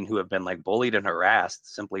I've seen who have been like bullied and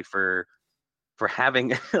harassed simply for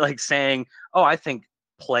having like saying, oh, I think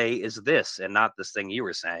play is this and not this thing you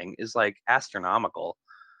were saying is like astronomical.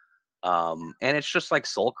 And it's just like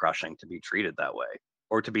soul crushing to be treated that way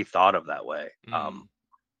or to be thought of that way. And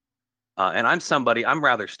I'm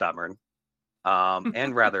rather stubborn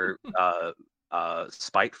and rather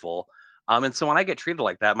spiteful. And so when I get treated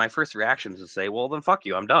like that, my first reaction is to say, well, then fuck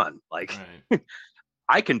you, I'm done. Like, right.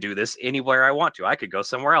 I can do this anywhere I want to. I could go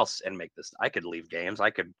somewhere else and make this. I could leave games.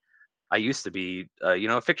 I used to be,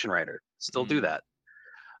 a fiction writer. Still do that.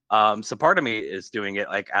 So part of me is doing it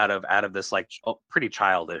like out of this like pretty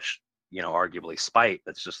childish, arguably spite.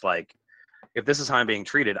 That's just like, if this is how I'm being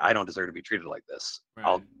treated, I don't deserve to be treated like this. Right.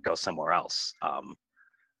 I'll go somewhere else.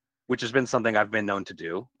 Which has been something I've been known to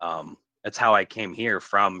do. It's how I came here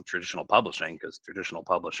from traditional publishing, because traditional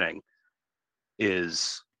publishing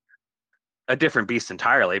is a different beast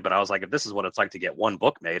entirely. But I was like, if this is what it's like to get one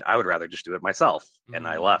book made, I would rather just do it myself. And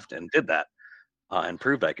I left and did that and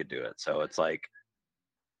proved I could do it. So it's like,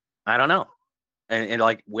 I don't know. And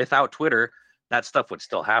like without Twitter, that stuff would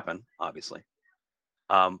still happen, obviously.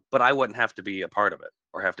 But I wouldn't have to be a part of it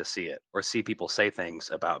or have to see it or see people say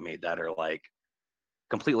things about me that are like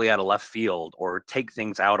completely out of left field or take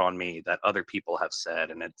things out on me that other people have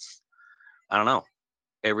said. And I don't know.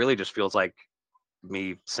 It really just feels like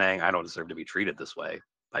me saying I don't deserve to be treated this way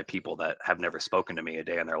by people that have never spoken to me a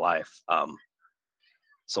day in their life.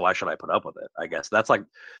 So why should I put up with it? I guess that's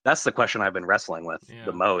the question I've been wrestling with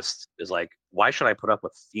the most, is like, why should I put up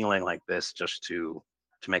with feeling like this just to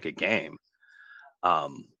make a game?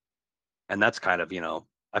 And that's kind of,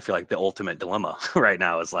 I feel like the ultimate dilemma right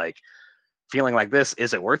now is like, feeling like this,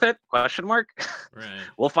 is it worth it? Question mark. Right.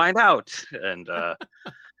 We'll find out. And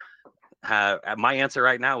my answer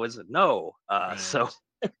right now is no. Right. So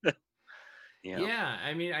yeah,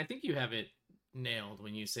 I mean, I think you have it nailed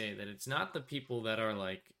when you say that it's not the people that are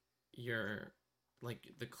like your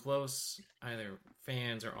like the close either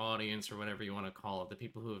fans or audience or whatever you want to call it, the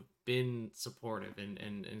people who have been supportive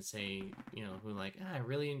and say, who like, I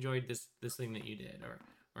really enjoyed this thing that you did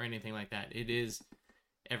or anything like that. It is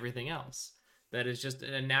everything else. That is just,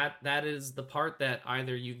 and that is the part that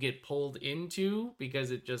either you get pulled into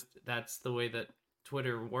because that's the way that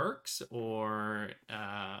Twitter works, or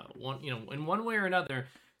in one way or another,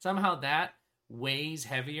 somehow that weighs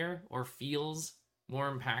heavier or feels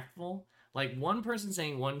more impactful. Like one person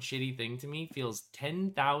saying one shitty thing to me feels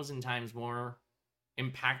 10,000 times more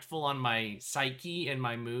impactful on my psyche and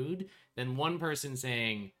my mood than one person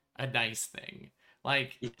saying a nice thing.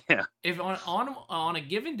 Like, if on a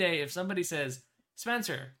given day, if somebody says,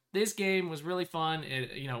 Spencer, this game was really fun,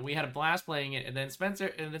 we had a blast playing it, and then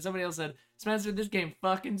somebody else said, Spencer, this game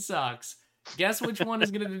fucking sucks. Guess which one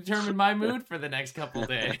is going to determine my mood for the next couple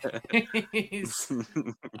days?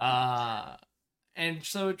 And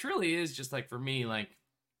so it truly is just like, for me, like,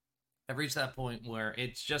 I've reached that point where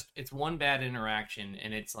it's one bad interaction,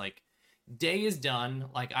 and it's like, day is done.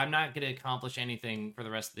 Like, I'm not going to accomplish anything for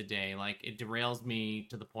the rest of the day. Like, it derails me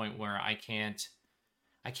to the point where I can't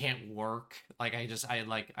work. Like,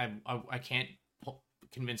 I can't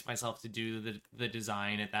convince myself to do the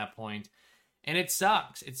design at that point. And it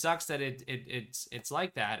sucks. It sucks that it's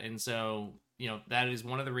like that. And so, that is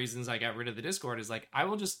one of the reasons I got rid of the Discord, is like, I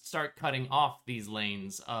will just start cutting off these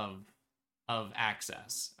lanes of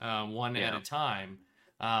access, one at a time.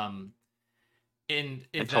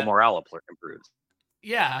 Until morale improves.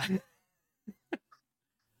 Yeah.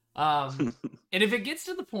 And if it gets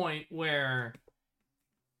to the point where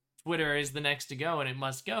Twitter is the next to go and it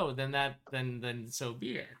must go, then so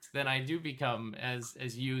be it. Then I do become, as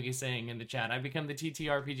you is saying in the chat, I become the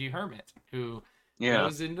TTRPG hermit who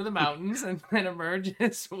goes into the mountains and then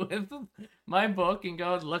emerges with my book and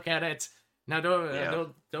goes, look at it. Now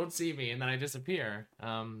don't see me, and then I disappear.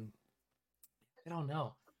 I don't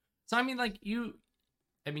know. So I mean, like you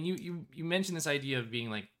mentioned this idea of being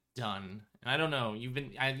like done. And I don't know. You've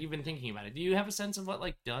been thinking about it. Do you have a sense of what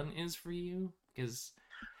like done is for you? Because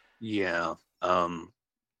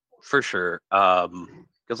for sure.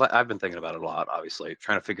 Because I've been thinking about it a lot. Obviously,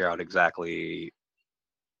 trying to figure out exactly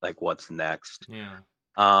like what's next. Yeah.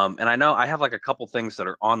 And I know I have like a couple things that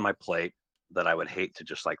are on my plate that I would hate to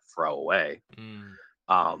just like throw away.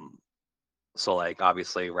 So like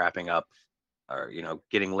obviously wrapping up, or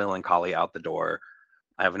getting Lil and Collie out the door.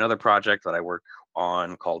 I have another project that I work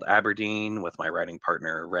on called Aberdeen with my writing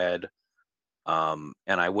partner Red, and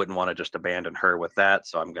I wouldn't want to just abandon her with that,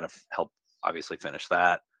 so I'm going to help obviously finish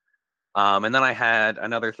that. And then I had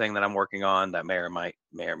another thing that I'm working on that may or may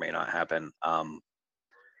not happen.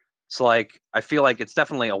 So like I feel like it's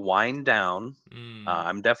definitely a wind down.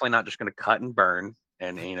 I'm definitely not just going to cut and burn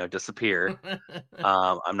and disappear.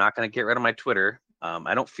 I'm not going to get rid of my Twitter.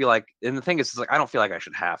 I don't feel like, and the thing is, like, I don't feel like I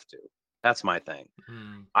should have to. That's my thing.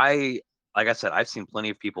 Like I said, I've seen plenty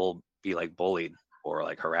of people be like bullied or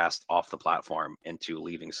like harassed off the platform into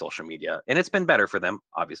leaving social media, and it's been better for them.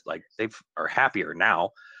 Obviously, like they are happier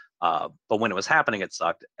now. But when it was happening, it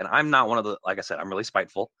sucked. And I'm not one of the, like I said, I'm really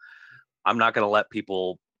spiteful. I'm not going to let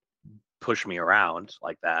people push me around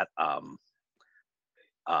like that.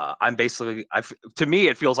 I'm basically, to me,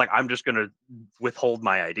 it feels like I'm just going to withhold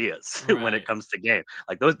my ideas when it comes to game.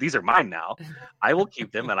 Like these are mine now. I will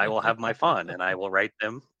keep them and I will have my fun and I will write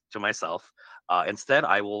them to myself. Instead,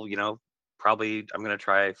 I will, probably I'm going to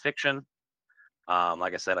try fiction.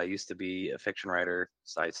 Like I said, I used to be a fiction writer,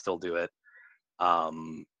 so I still do it. I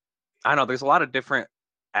don't know. There's a lot of different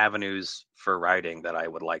avenues for writing that I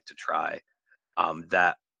would like to try.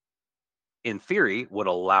 That in theory would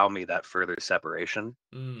allow me that further separation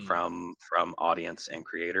from audience and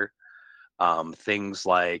creator. Things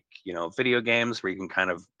like video games where you can kind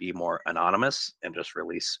of be more anonymous and just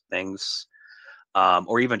release things,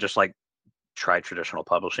 or even just like try traditional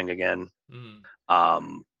publishing again,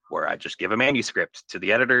 where I just give a manuscript to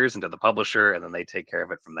the editors and to the publisher and then they take care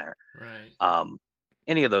of it from there.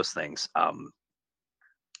 Any of those things.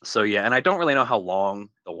 So yeah, and I don't really know how long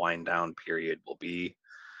the wind down period will be.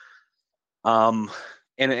 And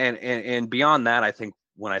beyond that, I think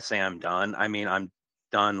when I say I'm done, I mean I'm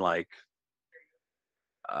done. Like,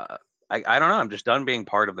 I don't know. I'm just done being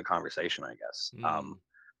part of the conversation, I guess.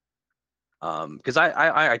 Because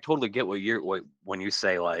I totally get when you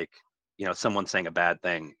say like, someone saying a bad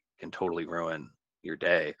thing can totally ruin your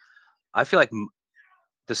day. I feel like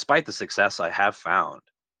despite the success I have found,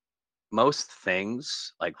 most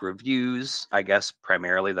things like reviews, I guess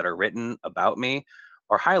primarily that are written about me,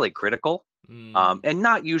 are highly critical. And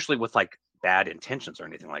not usually with like bad intentions or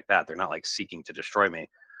anything like that. They're not like seeking to destroy me.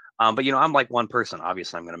 But I'm like one person.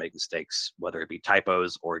 Obviously, I'm going to make mistakes, whether it be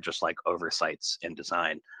typos or just like oversights in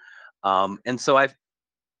design. And so it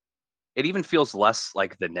even feels less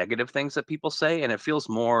like the negative things that people say, and it feels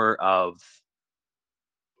more of.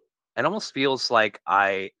 It almost feels like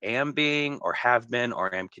I am being, or have been,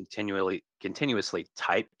 or am continuously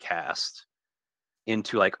typecast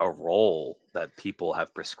into like a role that people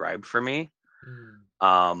have prescribed for me.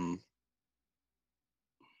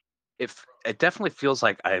 If it definitely feels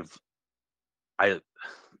like I don't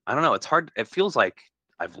know, it's hard. It feels like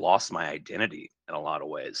I've lost my identity in a lot of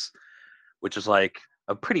ways, which is like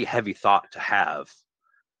a pretty heavy thought to have.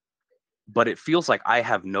 But it feels like I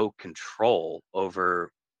have no control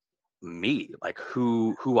over me, like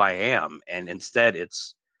who I am, and instead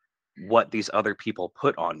it's what these other people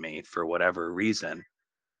put on me for whatever reason,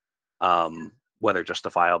 whether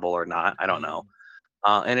justifiable or not, I don't know.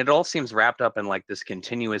 And it all seems wrapped up in like this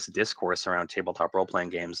continuous discourse around tabletop role-playing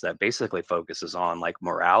games that basically focuses on like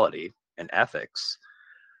morality and ethics.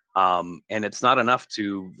 And it's not enough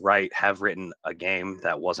to have written a game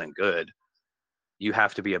that wasn't good. You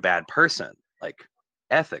have to be a bad person, like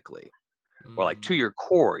ethically, or like to your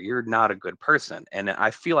core, you're not a good person. And I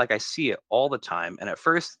feel like I see it all the time. And at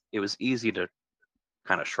first it was easy to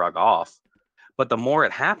kind of shrug off, but the more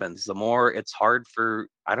it happens, the more it's hard for,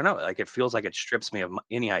 I don't know, like it feels like it strips me of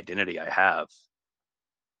any identity I have.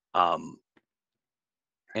 And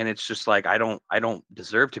it's just like, I don't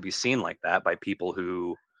deserve to be seen like that by people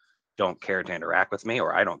who don't care to interact with me,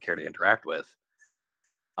 or I don't care to interact with.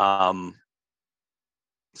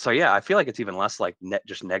 So yeah, I feel like it's even less like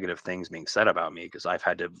just negative things being said about me, because I've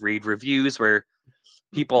had to read reviews where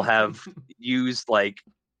people have used like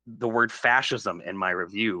the word fascism in my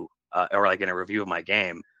review, or like in a review of my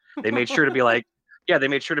game. They made sure to be like,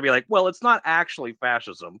 well, it's not actually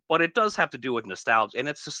fascism, but it does have to do with nostalgia. And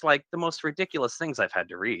it's just like the most ridiculous things I've had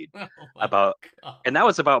to read about. God. And that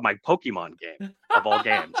was about my Pokemon game of all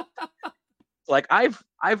games. Like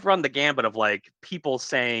I've run the gambit of like people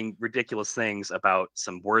saying ridiculous things about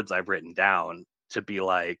some words I've written down to be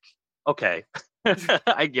like, okay,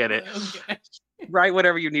 I get it. Okay. Write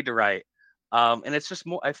whatever you need to write. And it's just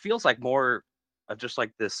more, it feels like more of just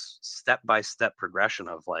like this step-by-step progression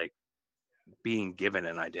of like being given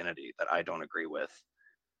an identity that I don't agree with.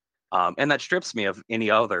 And that strips me of any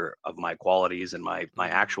other of my qualities and my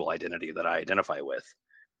actual identity that I identify with.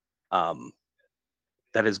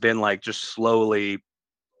 That has been like just slowly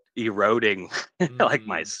eroding like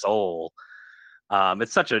my soul.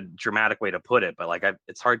 It's such a dramatic way to put it, but like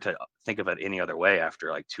it's hard to think of it any other way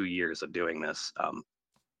after like 2 years of doing this.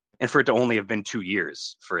 And for it to only have been 2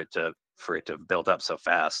 years for it to build up so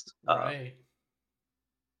fast. Right.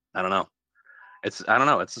 I don't know. I don't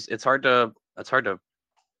know. It's hard to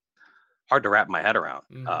wrap my head around.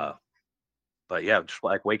 But yeah, just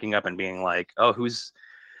like waking up and being like, oh,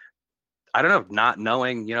 I don't know, not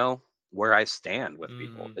knowing, where I stand with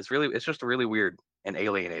people. It's just really weird and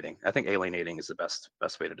alienating. I think alienating is the best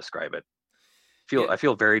way to describe it. I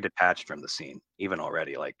feel very detached from the scene, even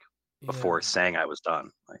already, like before saying I was done.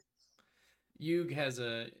 Like, Yug has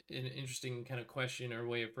an interesting kind of question or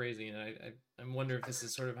way of phrasing it. I wonder if this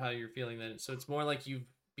is sort of how you're feeling that. So it's more like you've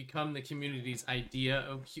become the community's idea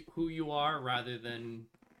of who you are rather than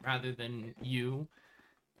you.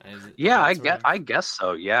 Yeah, I guess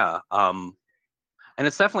so. Yeah. And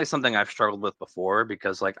it's definitely something I've struggled with before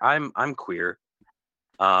because like I'm queer.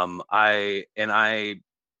 I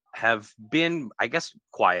have been, I guess,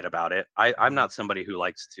 quiet about it. I'm not somebody who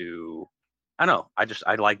likes to, I don't know.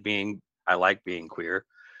 I like being queer.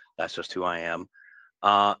 That's just who I am.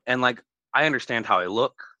 And like, I understand how I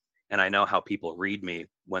look and I know how people read me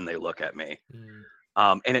when they look at me.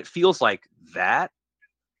 And it feels like that,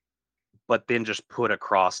 but then just put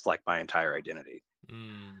across like my entire identity.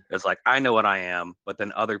 It's like, I know what I am, but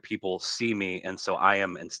then other people see me. And so I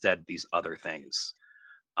am instead these other things.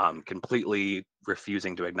 Completely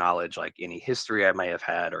refusing to acknowledge like any history I may have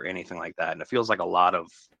had or anything like that. And it feels like a lot of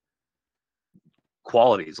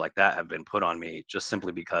qualities like that have been put on me just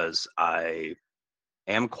simply because I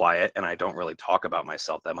am quiet and I don't really talk about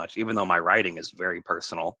myself that much, even though my writing is very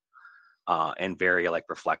personal and very like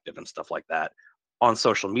reflective and stuff like that. On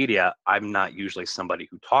social media, I'm not usually somebody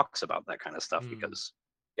who talks about that kind of stuff because,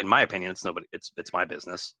 in my opinion, it's my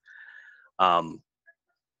business.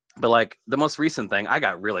 But like the most recent thing,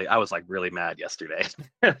 I was like really mad yesterday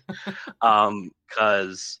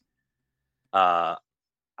because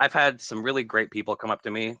I've had some really great people come up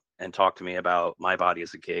to me and talk to me about My Body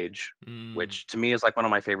as a Cage, which to me is like one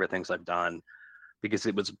of my favorite things I've done because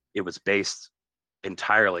it was based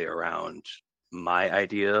entirely around my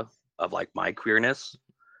idea of like my queerness.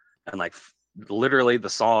 And like literally the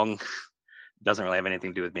song doesn't really have anything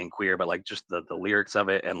to do with being queer, but like just the lyrics of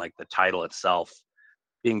it and like the title itself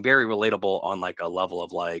being very relatable on like a level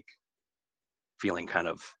of like feeling kind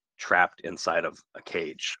of trapped inside of a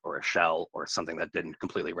cage or a shell or something that didn't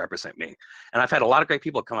completely represent me. And I've had a lot of great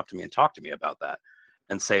people come up to me and talk to me about that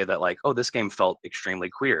and say that like, oh, this game felt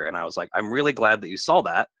extremely queer. And I was like, I'm really glad that you saw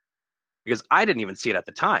that because I didn't even see it at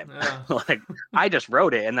the time. Like I just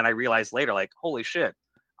wrote it and then I realized later, like, holy shit,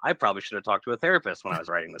 I probably should have talked to a therapist when I was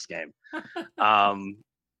writing this game.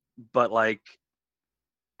 But like,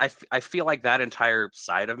 I feel like that entire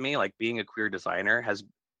side of me, like being a queer designer,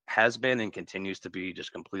 has been and continues to be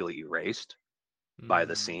just completely erased by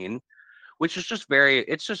the scene, which is just very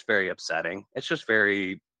upsetting. It's just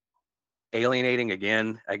very alienating,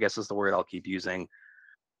 again, I guess is the word I'll keep using,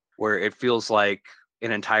 where it feels like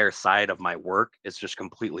an entire side of my work is just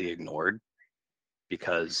completely ignored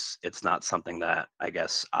because it's not something that I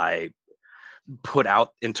guess I put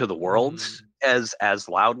out into the world as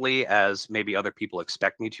loudly as maybe other people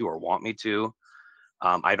expect me to or want me to.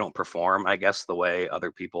 I don't perform, I guess, the way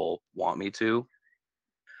other people want me to.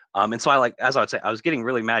 And so as I would say, I was getting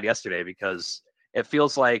really mad yesterday because it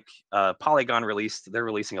feels like Polygon they're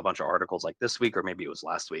releasing a bunch of articles like this week, or maybe it was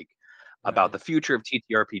last week, about the future of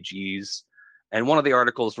TTRPGs. And one of the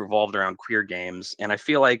articles revolved around queer games. And I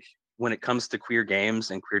feel like when it comes to queer games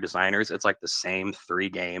and queer designers, it's like the same 3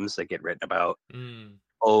 games that get written about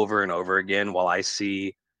over and over again, while I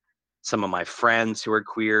see some of my friends who are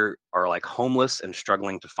queer are like homeless and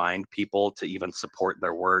struggling to find people to even support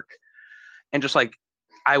their work. And just like,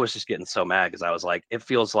 I was just getting so mad because I was like, it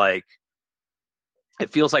feels like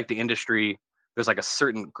the industry, there's like a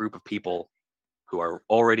certain group of people who are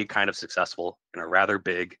already kind of successful and are rather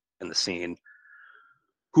big in the scene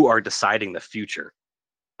who are deciding the future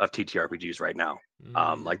of TTRPGs right now.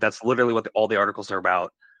 Like that's literally what all the articles are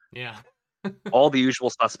about. Yeah. All the usual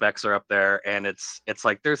suspects are up there, and it's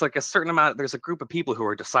like there's like there's a group of people who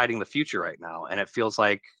are deciding the future right now, and it feels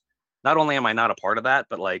like not only am I not a part of that,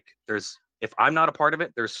 but like if I'm not a part of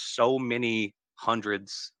it, there's so many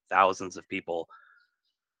hundreds, thousands of people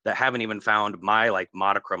that haven't even found my like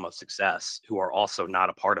modicum of success who are also not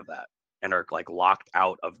a part of that and are like locked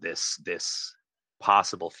out of this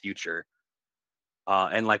possible future.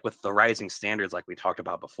 And like with the rising standards, like we talked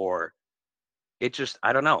about before, it just,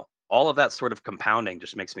 I don't know, all of that sort of compounding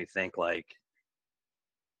just makes me think like,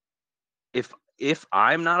 if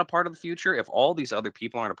I'm not a part of the future, if all these other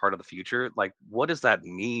people aren't a part of the future, like what does that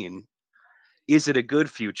mean? Is it a good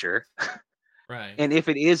future? Right. And if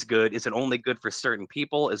it is good, is it only good for certain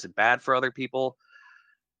people? Is it bad for other people?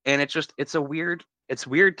 And it's weird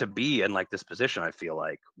to be in like this position, I feel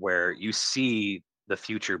like, where you see the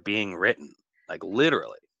future being written, like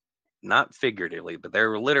literally, not figuratively, but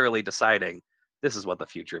they're literally deciding this is what the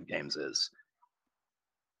future of games is.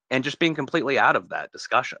 And just being completely out of that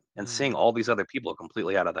discussion and seeing all these other people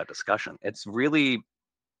completely out of that discussion. It's really,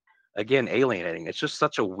 again, alienating. It's just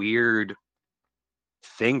such a weird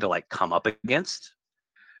thing to like come up against.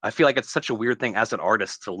 I feel like it's such a weird thing as an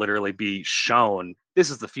artist to literally be shown this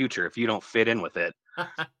is the future. If you don't fit in with it,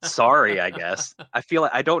 sorry, I guess. I feel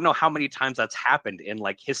like I don't know how many times that's happened in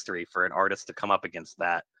like history for an artist to come up against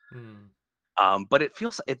that. But it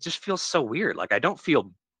just feels so weird. Like I don't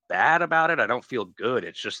feel bad about it. I don't feel good.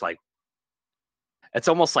 It's just like it's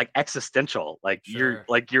almost like existential. Like Sure.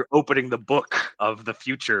 you're opening the book of the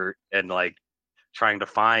future and like trying to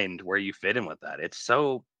find where you fit in with that. It's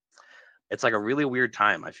like a really weird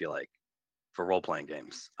time, I feel like, for role playing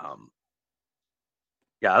games.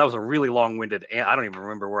 Yeah, that was a really long winded. I don't even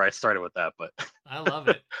remember where I started with that, but I love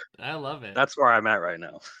it. I love it. That's where I'm at right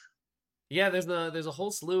now. Yeah, there's a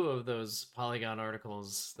whole slew of those Polygon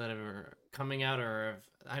articles that are coming out, or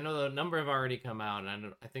I know the number have already come out,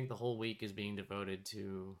 and I think the whole week is being devoted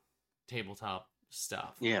to tabletop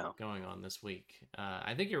stuff. Yeah, going on this week.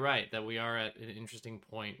 I think you're right that we are at an interesting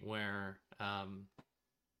point where,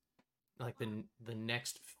 like the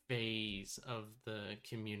next phase of the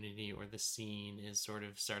community or the scene is sort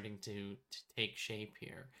of starting to take shape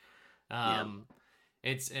here. Yeah.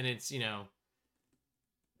 It's you know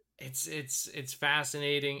it's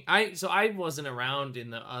fascinating. I wasn't around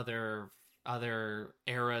in the other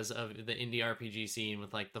eras of the indie RPG scene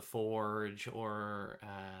with like the Forge or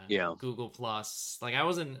Yeah. Google Plus. Like I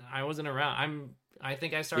wasn't around. I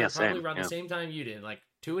think I started probably around the same time you did, like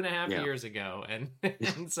 2.5 years ago, and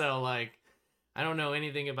and so like I don't know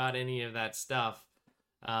anything about any of that stuff.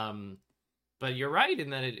 But you're right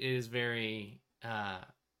in that it is very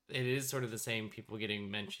it is sort of the same people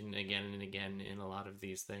getting mentioned again and again in a lot of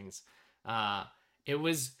these things. It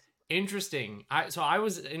was interesting. I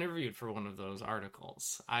was interviewed for one of those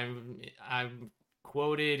articles. I'm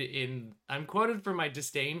quoted for my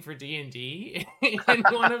disdain for D&D in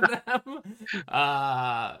one of them.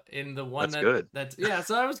 In the one that's yeah.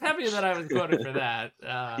 So I was happy that I was quoted for that.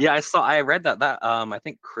 Yeah, I read that. I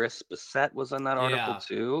think Chris Bissett was in that article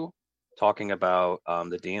too, talking about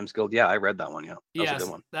the DMs Guild. Yeah, I read that one. Yeah, that was a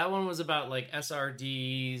good one. That one was about like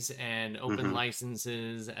SRDs and open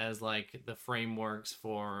licenses as like the frameworks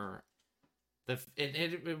for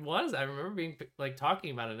it was. I remember being like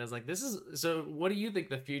talking about it. I was like, "This is so. What do you think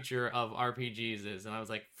the future of RPGs is?" And I was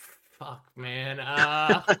like, "Fuck, man.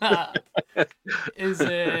 Is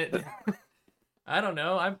it?" I don't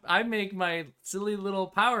know. I make my silly little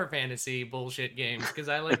power fantasy bullshit games because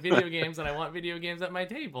I like video games and I want video games at my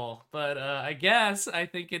table. But I guess I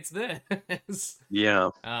think it's this.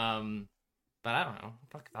 Yeah. But I don't know.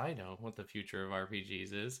 Fuck if I know what the future of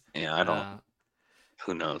RPGs is. Yeah, I don't.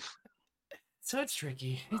 Who knows? So it's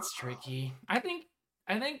tricky. It's tricky. I think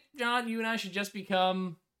John, you and I should just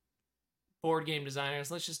become board game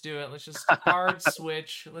designers. Let's just do it. Let's just hard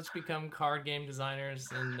switch. Let's become card game designers.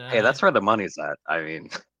 And hey, that's where the money's at. I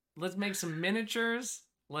mean, let's make some miniatures.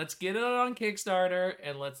 Let's get it on Kickstarter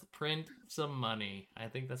and let's print some money. I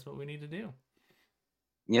think that's what we need to do.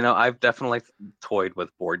 You know, I've definitely toyed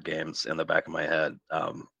with board games in the back of my head.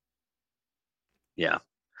 Yeah.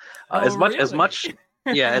 As much as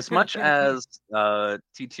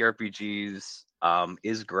TTRPGs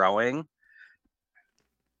is growing,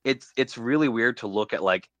 it's really weird to look at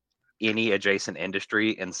like any adjacent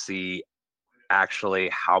industry and see actually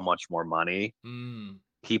how much more money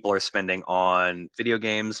people are spending on video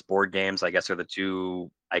games. Board games, I guess, are the two,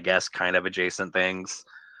 I guess, kind of adjacent things.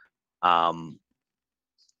 Because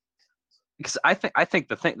I think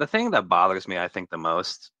the thing that bothers me, I think the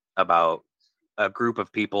most about a group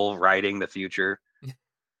of people writing the future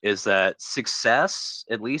is that success,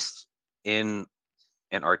 at least in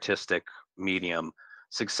an artistic medium,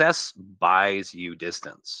 success buys you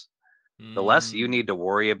distance. The less you need to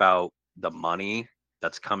worry about the money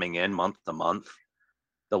that's coming in month to month,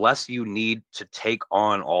 the less you need to take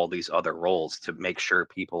on all these other roles to make sure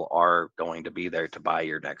people are going to be there to buy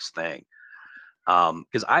your next thing.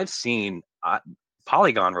 Because I've seen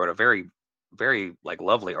Polygon wrote a very, very like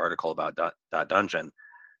lovely article about Dungeon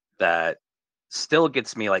that still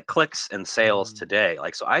gets me like clicks and sales today.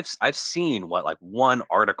 Like, so I've seen what like one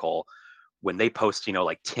article when they post, you know,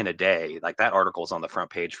 like 10 a day, like that article is on the front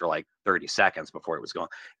page for like 30 seconds before it was gone.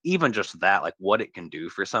 Even just that, like what it can do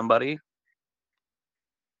for somebody.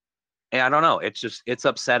 And I don't know, it's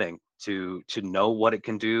upsetting to know what it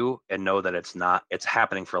can do and know that it's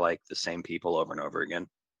happening for like the same people over and over again.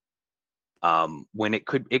 When it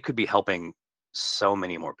could be helping so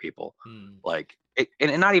many more people. Like it,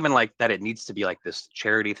 and not even like that it needs to be like this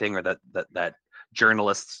charity thing or that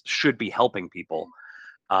journalists should be helping people.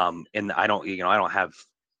 And I don't have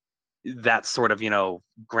that sort of,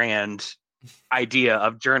 grand idea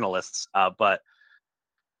of journalists. But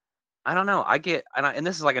I don't know. And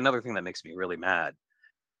this is like another thing that makes me really mad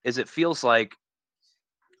is it feels like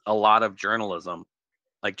a lot of journalism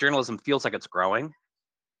feels like it's growing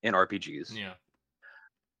in RPGs. Yeah.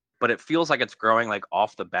 But it feels like it's growing like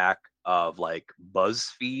off the back of like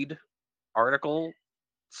BuzzFeed article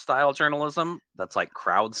style journalism that's like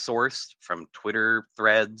crowdsourced from Twitter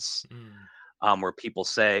threads, where people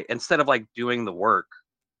say, instead of like doing the work,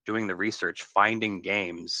 doing the research, finding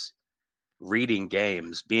games, reading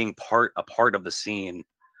games, being a part of the scene,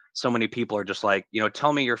 so many people are just like,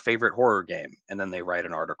 tell me your favorite horror game, and then they write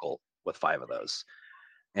an article with 5 of those.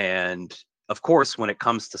 And of course, when it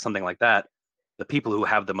comes to something like that, the people who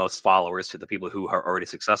have the most followers, to the people who are already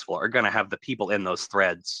successful, are going to have the people in those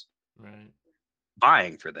threads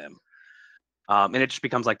buying for them. And it just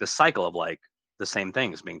becomes like this cycle of like the same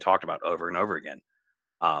things being talked about over and over again.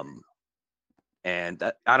 And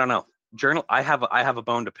that, I don't know. I have a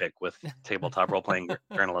bone to pick with tabletop role-playing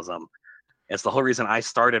journalism. It's the whole reason I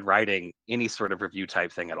started writing any sort of review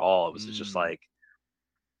type thing at all. It was just like,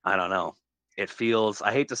 I don't know. It feels,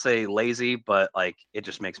 I hate to say lazy, but like it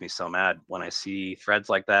just makes me so mad when I see threads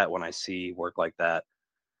like that, when I see work like that.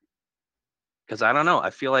 Because I don't know, I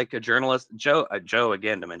feel like a journalist, Joe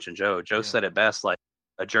again, to mention Joe said it best, like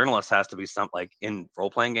a journalist has to be like in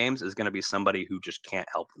role-playing games is going to be somebody who just can't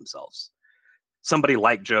help themselves. Somebody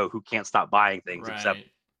like Joe who can't stop buying things, except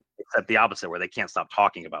the opposite, where they can't stop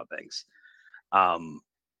talking about things. And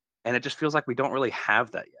it just feels like we don't really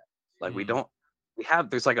have that yet. Like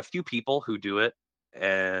there's like a few people who do it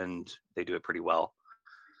and they do it pretty well.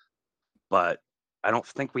 But I don't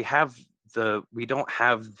think we don't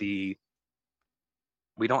have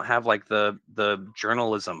like the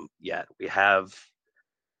journalism yet. We have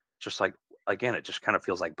just like, again, it just kind of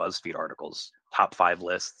feels like BuzzFeed articles, top 5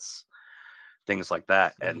 lists, things like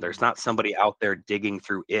that. And there's not somebody out there digging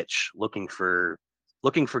through itch, looking for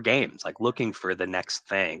games, like looking for the next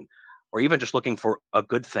thing, or even just looking for a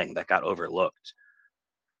good thing that got overlooked,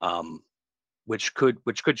 which could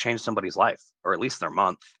change somebody's life, or at least their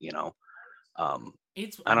month,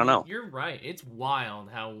 I don't know. You're right. It's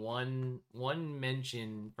wild how one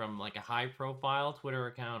mention from like a high profile Twitter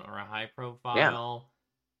account or a high profile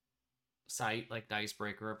site like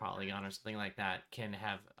Dicebreaker or Polygon or something like that can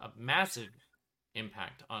have a massive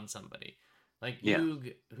impact on somebody. Like Yug,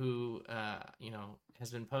 who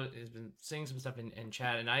has been saying some stuff in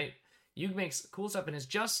chat, and Yug makes cool stuff and has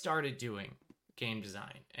just started doing game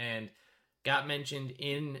design and got mentioned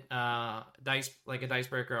in a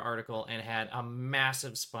Dicebreaker article and had a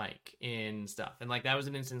massive spike in stuff. And like that was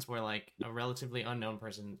an instance where like a relatively unknown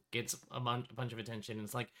person gets a bunch of attention, and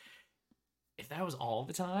it's like, if that was all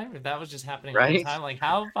the time, if that was just happening all the time, like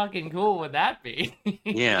how fucking cool would that be?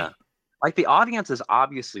 Yeah. Like the audience is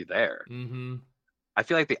obviously there. I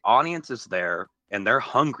feel like the audience is there and they're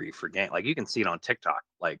hungry for game. Like you can see it on TikTok,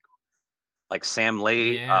 like Sam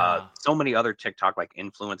Lay, so many other TikTok like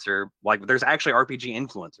influencer. Like there's actually RPG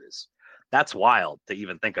influencers. That's wild to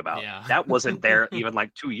even think about. That wasn't there even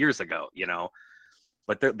like 2 years ago,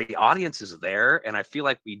 But the audience is there, and I feel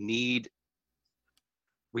like we need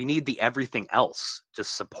the everything else to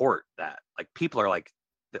support that. Like people are like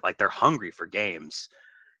they're hungry for games.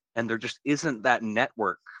 And there just isn't that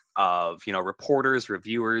network of, reporters,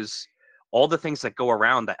 reviewers, all the things that go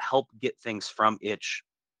around that help get things from itch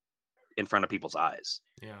in front of people's eyes.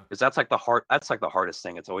 Yeah. Because that's like the hardest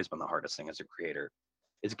thing. It's always been the hardest thing as a creator,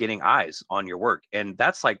 is getting eyes on your work. And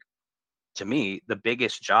that's like, to me, the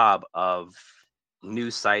biggest job of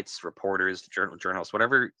news sites, reporters, journalists,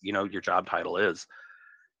 whatever, your job title is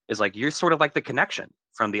like, you're sort of like the connection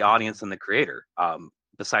from the audience and the creator.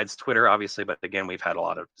 Besides Twitter, obviously, but again, we've had a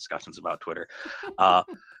lot of discussions about Twitter.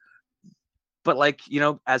 But like,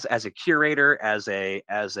 as a curator, as a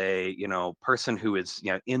person who is,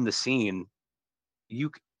 in the scene,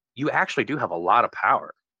 you actually do have a lot of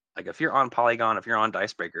power. Like if you're on Polygon, if you're on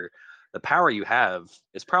Dicebreaker, the power you have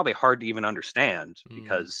is probably hard to even understand,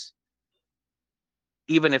 because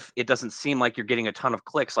even if it doesn't seem like you're getting a ton of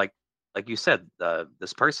clicks, like you said,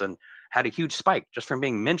 this person had a huge spike just from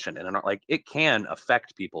being mentioned, and like it can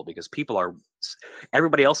affect people, because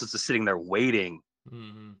everybody else is just sitting there waiting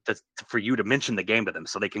for you to mention the game to them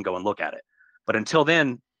so they can go and look at it. But until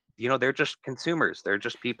then, they're just consumers. They're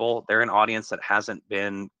just people. They're an audience that hasn't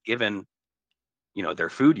been given, their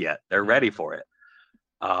food yet. They're ready for it.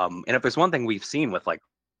 And if there's one thing we've seen with like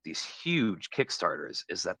these huge Kickstarters,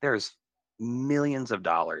 is that there's millions of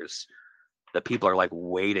dollars that people are like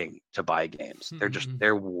waiting to buy games.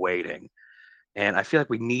 They're waiting. And I feel like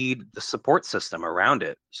we need the support system around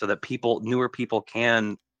it so that newer people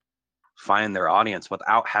can find their audience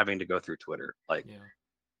without having to go through Twitter. Like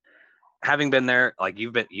having been there, like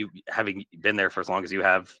having been there for as long as you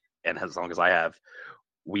have, and as long as I have,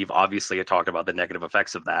 we've obviously talked about the negative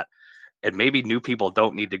effects of that. And maybe new people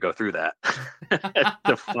don't need to go through that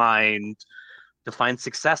to find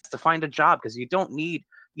success, to find a job, because you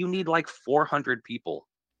need like 400 people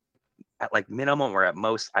at like minimum or at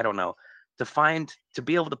most, I don't know, to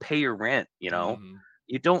be able to pay your rent, you know.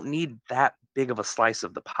 You don't need that big of a slice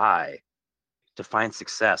of the pie to find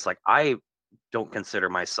success. Like, I don't consider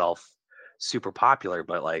myself super popular,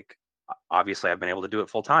 but like, obviously I've been able to do it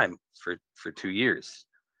full time for 2 years.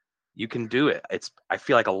 You can do it. I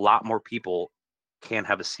feel like a lot more people can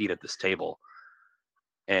have a seat at this table.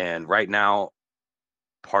 And right now,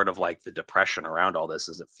 part of like the depression around all this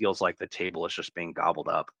is it feels like the table is just being gobbled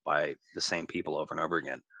up by the same people over and over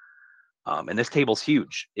again. And this table's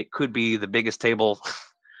huge. It could be the biggest table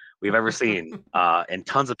we've ever seen, and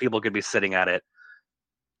tons of people could be sitting at it.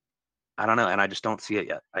 I don't know, and I just don't see it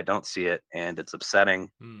yet. I don't see it, and it's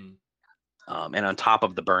upsetting. And on top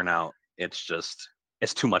of the burnout, it's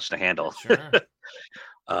too much to handle. Sure.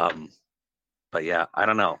 But yeah, I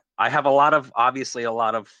don't know. I have obviously a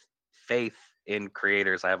lot of faith in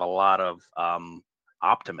creators. I have a lot of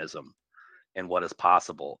optimism in what is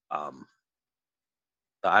possible.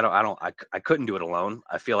 I couldn't do it alone.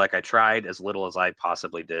 I feel like I tried as little as I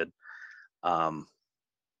possibly did. And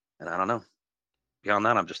I don't know. Beyond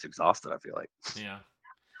that, I'm just exhausted, I feel like. Yeah.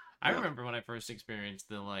 I remember when I first experienced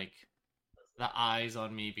the eyes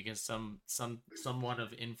on me because someone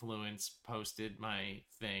of influence posted my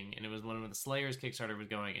thing, and it was when the Slayers Kickstarter was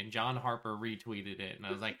going, and John Harper retweeted it, and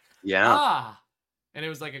I was like, and it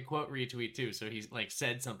was like a quote retweet too, so he's like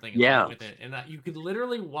said something with it, and you could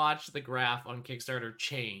literally watch the graph on Kickstarter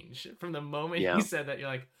change from the moment he said that. You're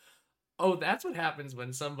like, oh, that's what happens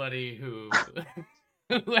when somebody who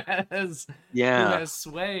who has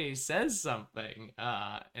sway says something,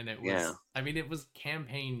 and it was I mean, it was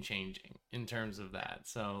campaign changing in terms of that.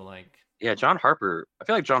 So like, John Harper, I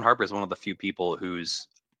feel like John Harper is one of the few people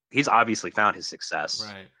he's obviously found his success,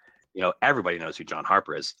 right? You know, everybody knows who John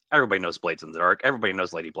Harper is. Everybody knows Blades in the Dark. Everybody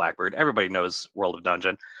knows Lady Blackbird. Everybody knows World of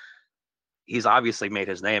Dungeon. He's obviously made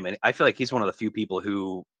his name, and I feel like he's one of the few people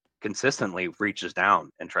who consistently reaches down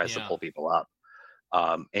and tries to pull people up.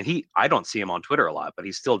 And I don't see him on Twitter a lot, but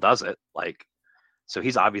he still does it. Like, so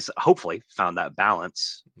he's hopefully found that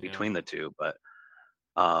balance between the two. But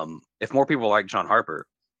if more people like John Harper,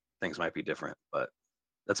 things might be different. But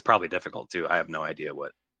that's probably difficult too. I have no idea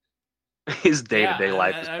what his day-to-day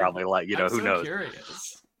life is probably like. You know, who knows?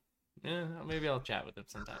 Curious. Yeah, maybe I'll chat with him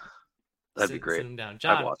sometime. That'd be great. Sit him down.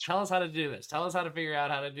 John, tell us how to do this. Tell us how to figure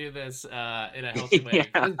out how to do this in a healthy way.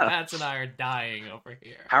 Pats and I are dying over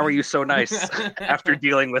here. How are you so nice after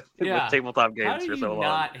deling with tabletop games for so long?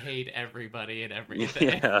 Not hate everybody and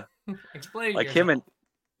everything. Yeah. Explain like yourself.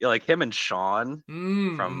 him and Sean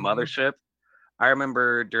from Mothership. I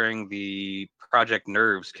remember during the Project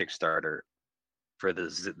Nerves Kickstarter for the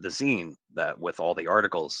zine, that with all the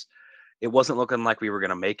articles, it wasn't looking like we were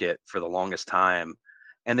going to make it for the longest time.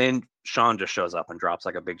 And then Sean just shows up and drops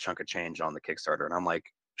like a big chunk of change on the Kickstarter. And I'm like,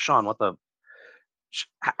 Sean, what the,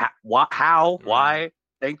 how, why?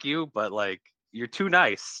 Thank you. But like, you're too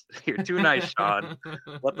nice. You're too nice, Sean.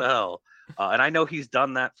 What the hell? And I know he's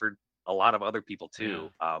done that for a lot of other people too.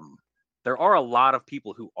 There are a lot of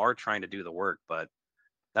people who are trying to do the work, but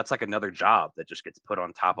that's like another job that just gets put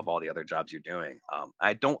on top of all the other jobs you're doing.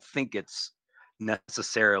 I don't think it's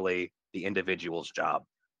necessarily the individual's job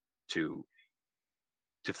to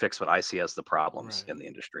fix what I see as the problems in the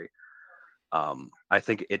industry. I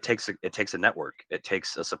think it takes a network. It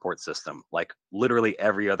takes a support system. Like literally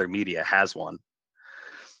every other media has one.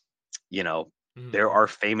 You know, there are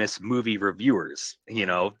famous movie reviewers. You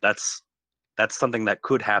know, that's something that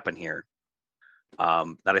could happen here.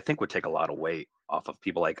 That I think would take a lot of weight off of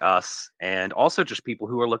people like us, and also just people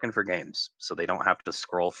who are looking for games, so they don't have to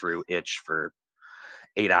scroll through itch for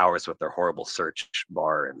 8 hours with their horrible search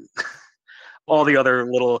bar and all the other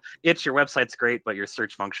little itch. Your website's great, but your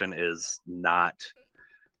search function is not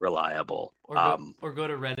reliable. Or go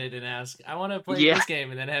to Reddit and ask, I want to play this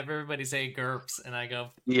game, and then have everybody say GURPS, and I go,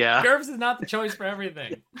 GURPS is not the choice for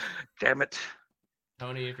everything. Damn it.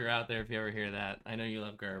 Tony, if you're out there, if you ever hear that, I know you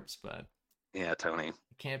love GURPS, but yeah, Tony, it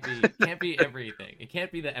can't be everything. It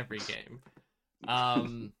can't be the every game.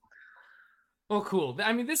 Well, cool.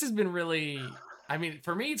 I mean, this has been really, I mean,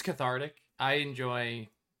 for me, it's cathartic. I enjoy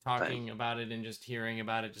talking about it and just hearing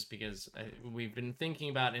about it, just because we've been thinking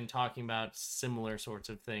about and talking about similar sorts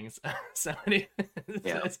of things. Somebody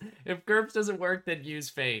says, if GURPS doesn't work, then use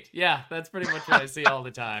Fate. Yeah, that's pretty much what I see all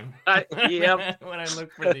the time. Yep. When I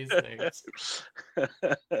look for these things.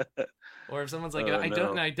 Or if someone's like,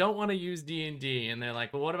 I don't want to use D&D, and they're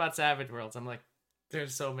like, well, what about Savage Worlds? I'm like,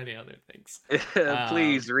 there's so many other things.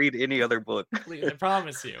 Please read any other book. Please, I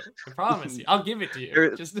promise you. I'll give it to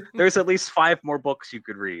you. There's at least 5 more books you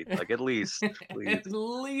could read. Like, at least. Please. At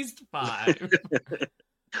least 5.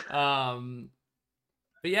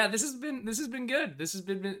 But yeah, this has been good.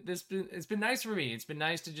 It's been nice for me. It's been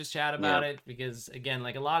nice to just chat about it because again,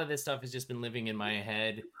 like a lot of this stuff has just been living in my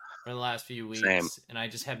head for the last few weeks, Same. and I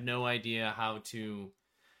just have no idea how to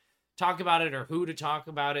talk about it or who to talk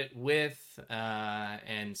about it with.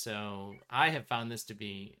 And so I have found this to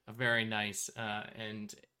be a very nice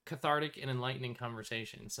and cathartic and enlightening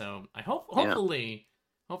conversation. So I hopefully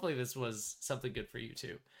this was something good for you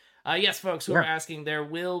too. Yes, folks who are asking, there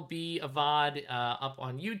will be a VOD up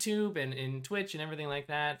on YouTube and in Twitch and everything like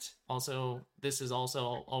that. Also, this is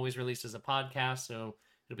also always released as a podcast, so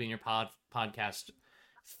it'll be in your podcast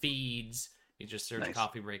feeds. You just search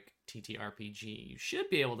Coffee Break TTRPG. You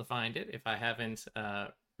should be able to find it if I haven't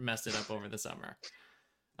messed it up over the summer.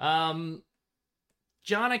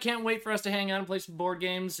 John, I can't wait for us to hang out and play some board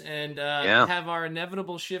games and have our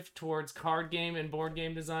inevitable shift towards card game and board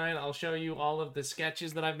game design. I'll show you all of the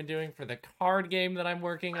sketches that I've been doing for the card game that I'm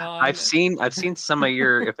working on. I've seen some of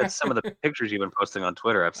your, if it's some of the pictures you've been posting on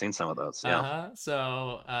Twitter, I've seen some of those. Yeah.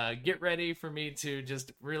 So get ready for me to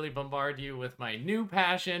just really bombard you with my new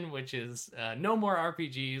passion, which is no more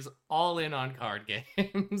RPGs, all in on card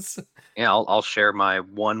games. Yeah, I'll share my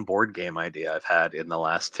one board game idea I've had in the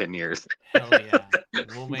last 10 years. Hell yeah.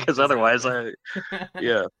 Because otherwise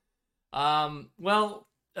yeah. Well,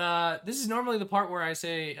 this is normally the part where I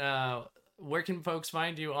say, where can folks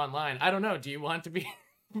find you online? I don't know. Do you want to be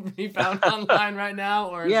found online right now,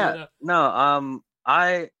 or no?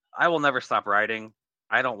 I will never stop writing.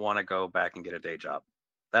 I don't want to go back and get a day job.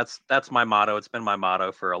 That's my motto. It's been my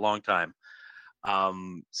motto for a long time.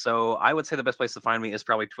 So I would say the best place to find me is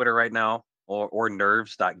probably Twitter right now, or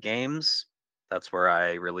nerves.games. That's where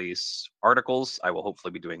I release articles. I will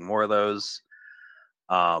hopefully be doing more of those.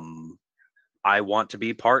 I want to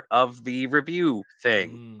be part of the review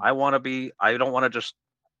thing. I don't want to just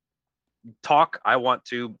talk. I want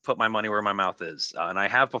to put my money where my mouth is. And I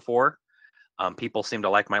have before. People seem to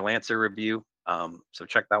like my Lancer review. So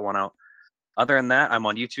check that one out. Other than that, I'm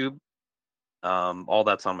on YouTube. All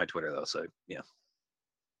that's on my Twitter though. So yeah.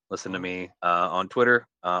 Listen to me on Twitter.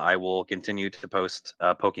 I will continue to post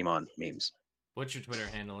Pokemon memes. What's your Twitter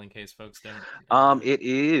handle in case folks don't? It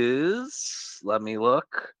is. Let me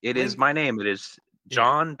look. It is my name. It is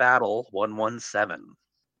John Battle 117.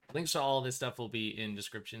 Links to all this stuff will be in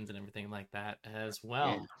descriptions and everything like that as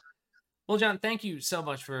well. Yeah. Well, John, thank you so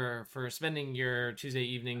much for spending your Tuesday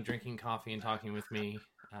evening drinking coffee and talking with me.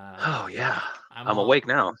 Oh yeah, I'm awake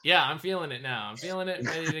now. Yeah, I'm feeling it now. I'm feeling it.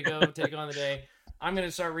 Ready to go take on the day. I'm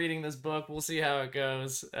gonna start reading this book. We'll see how it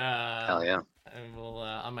goes. Hell yeah. And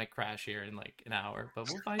I might crash here in like an hour, but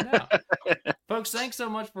we'll find out. Folks, thanks so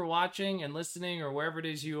much for watching and listening, or wherever it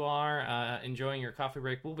is you are enjoying your coffee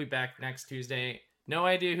break. We'll be back next Tuesday. No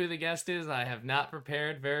idea who the guest is. I have not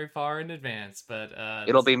prepared very far in advance, but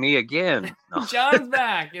it'll be me again. No. John's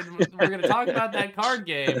back, and we're going to talk about that card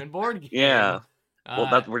game and board game. Yeah.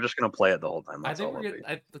 Well, we're just going to play it the whole time. That's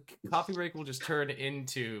the coffee break will just turn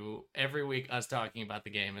into every week us talking about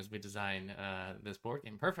the game as we design this board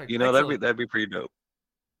game. Perfect. You know, that'd be pretty dope.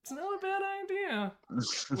 It's not a bad idea.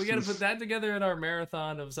 We got to put that together in our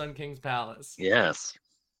marathon of Sun King's Palace. Yes.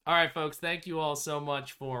 All right, folks. Thank you all so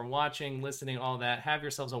much for watching, listening, all that. Have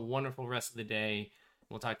yourselves a wonderful rest of the day.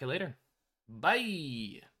 We'll talk to you later.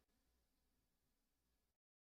 Bye.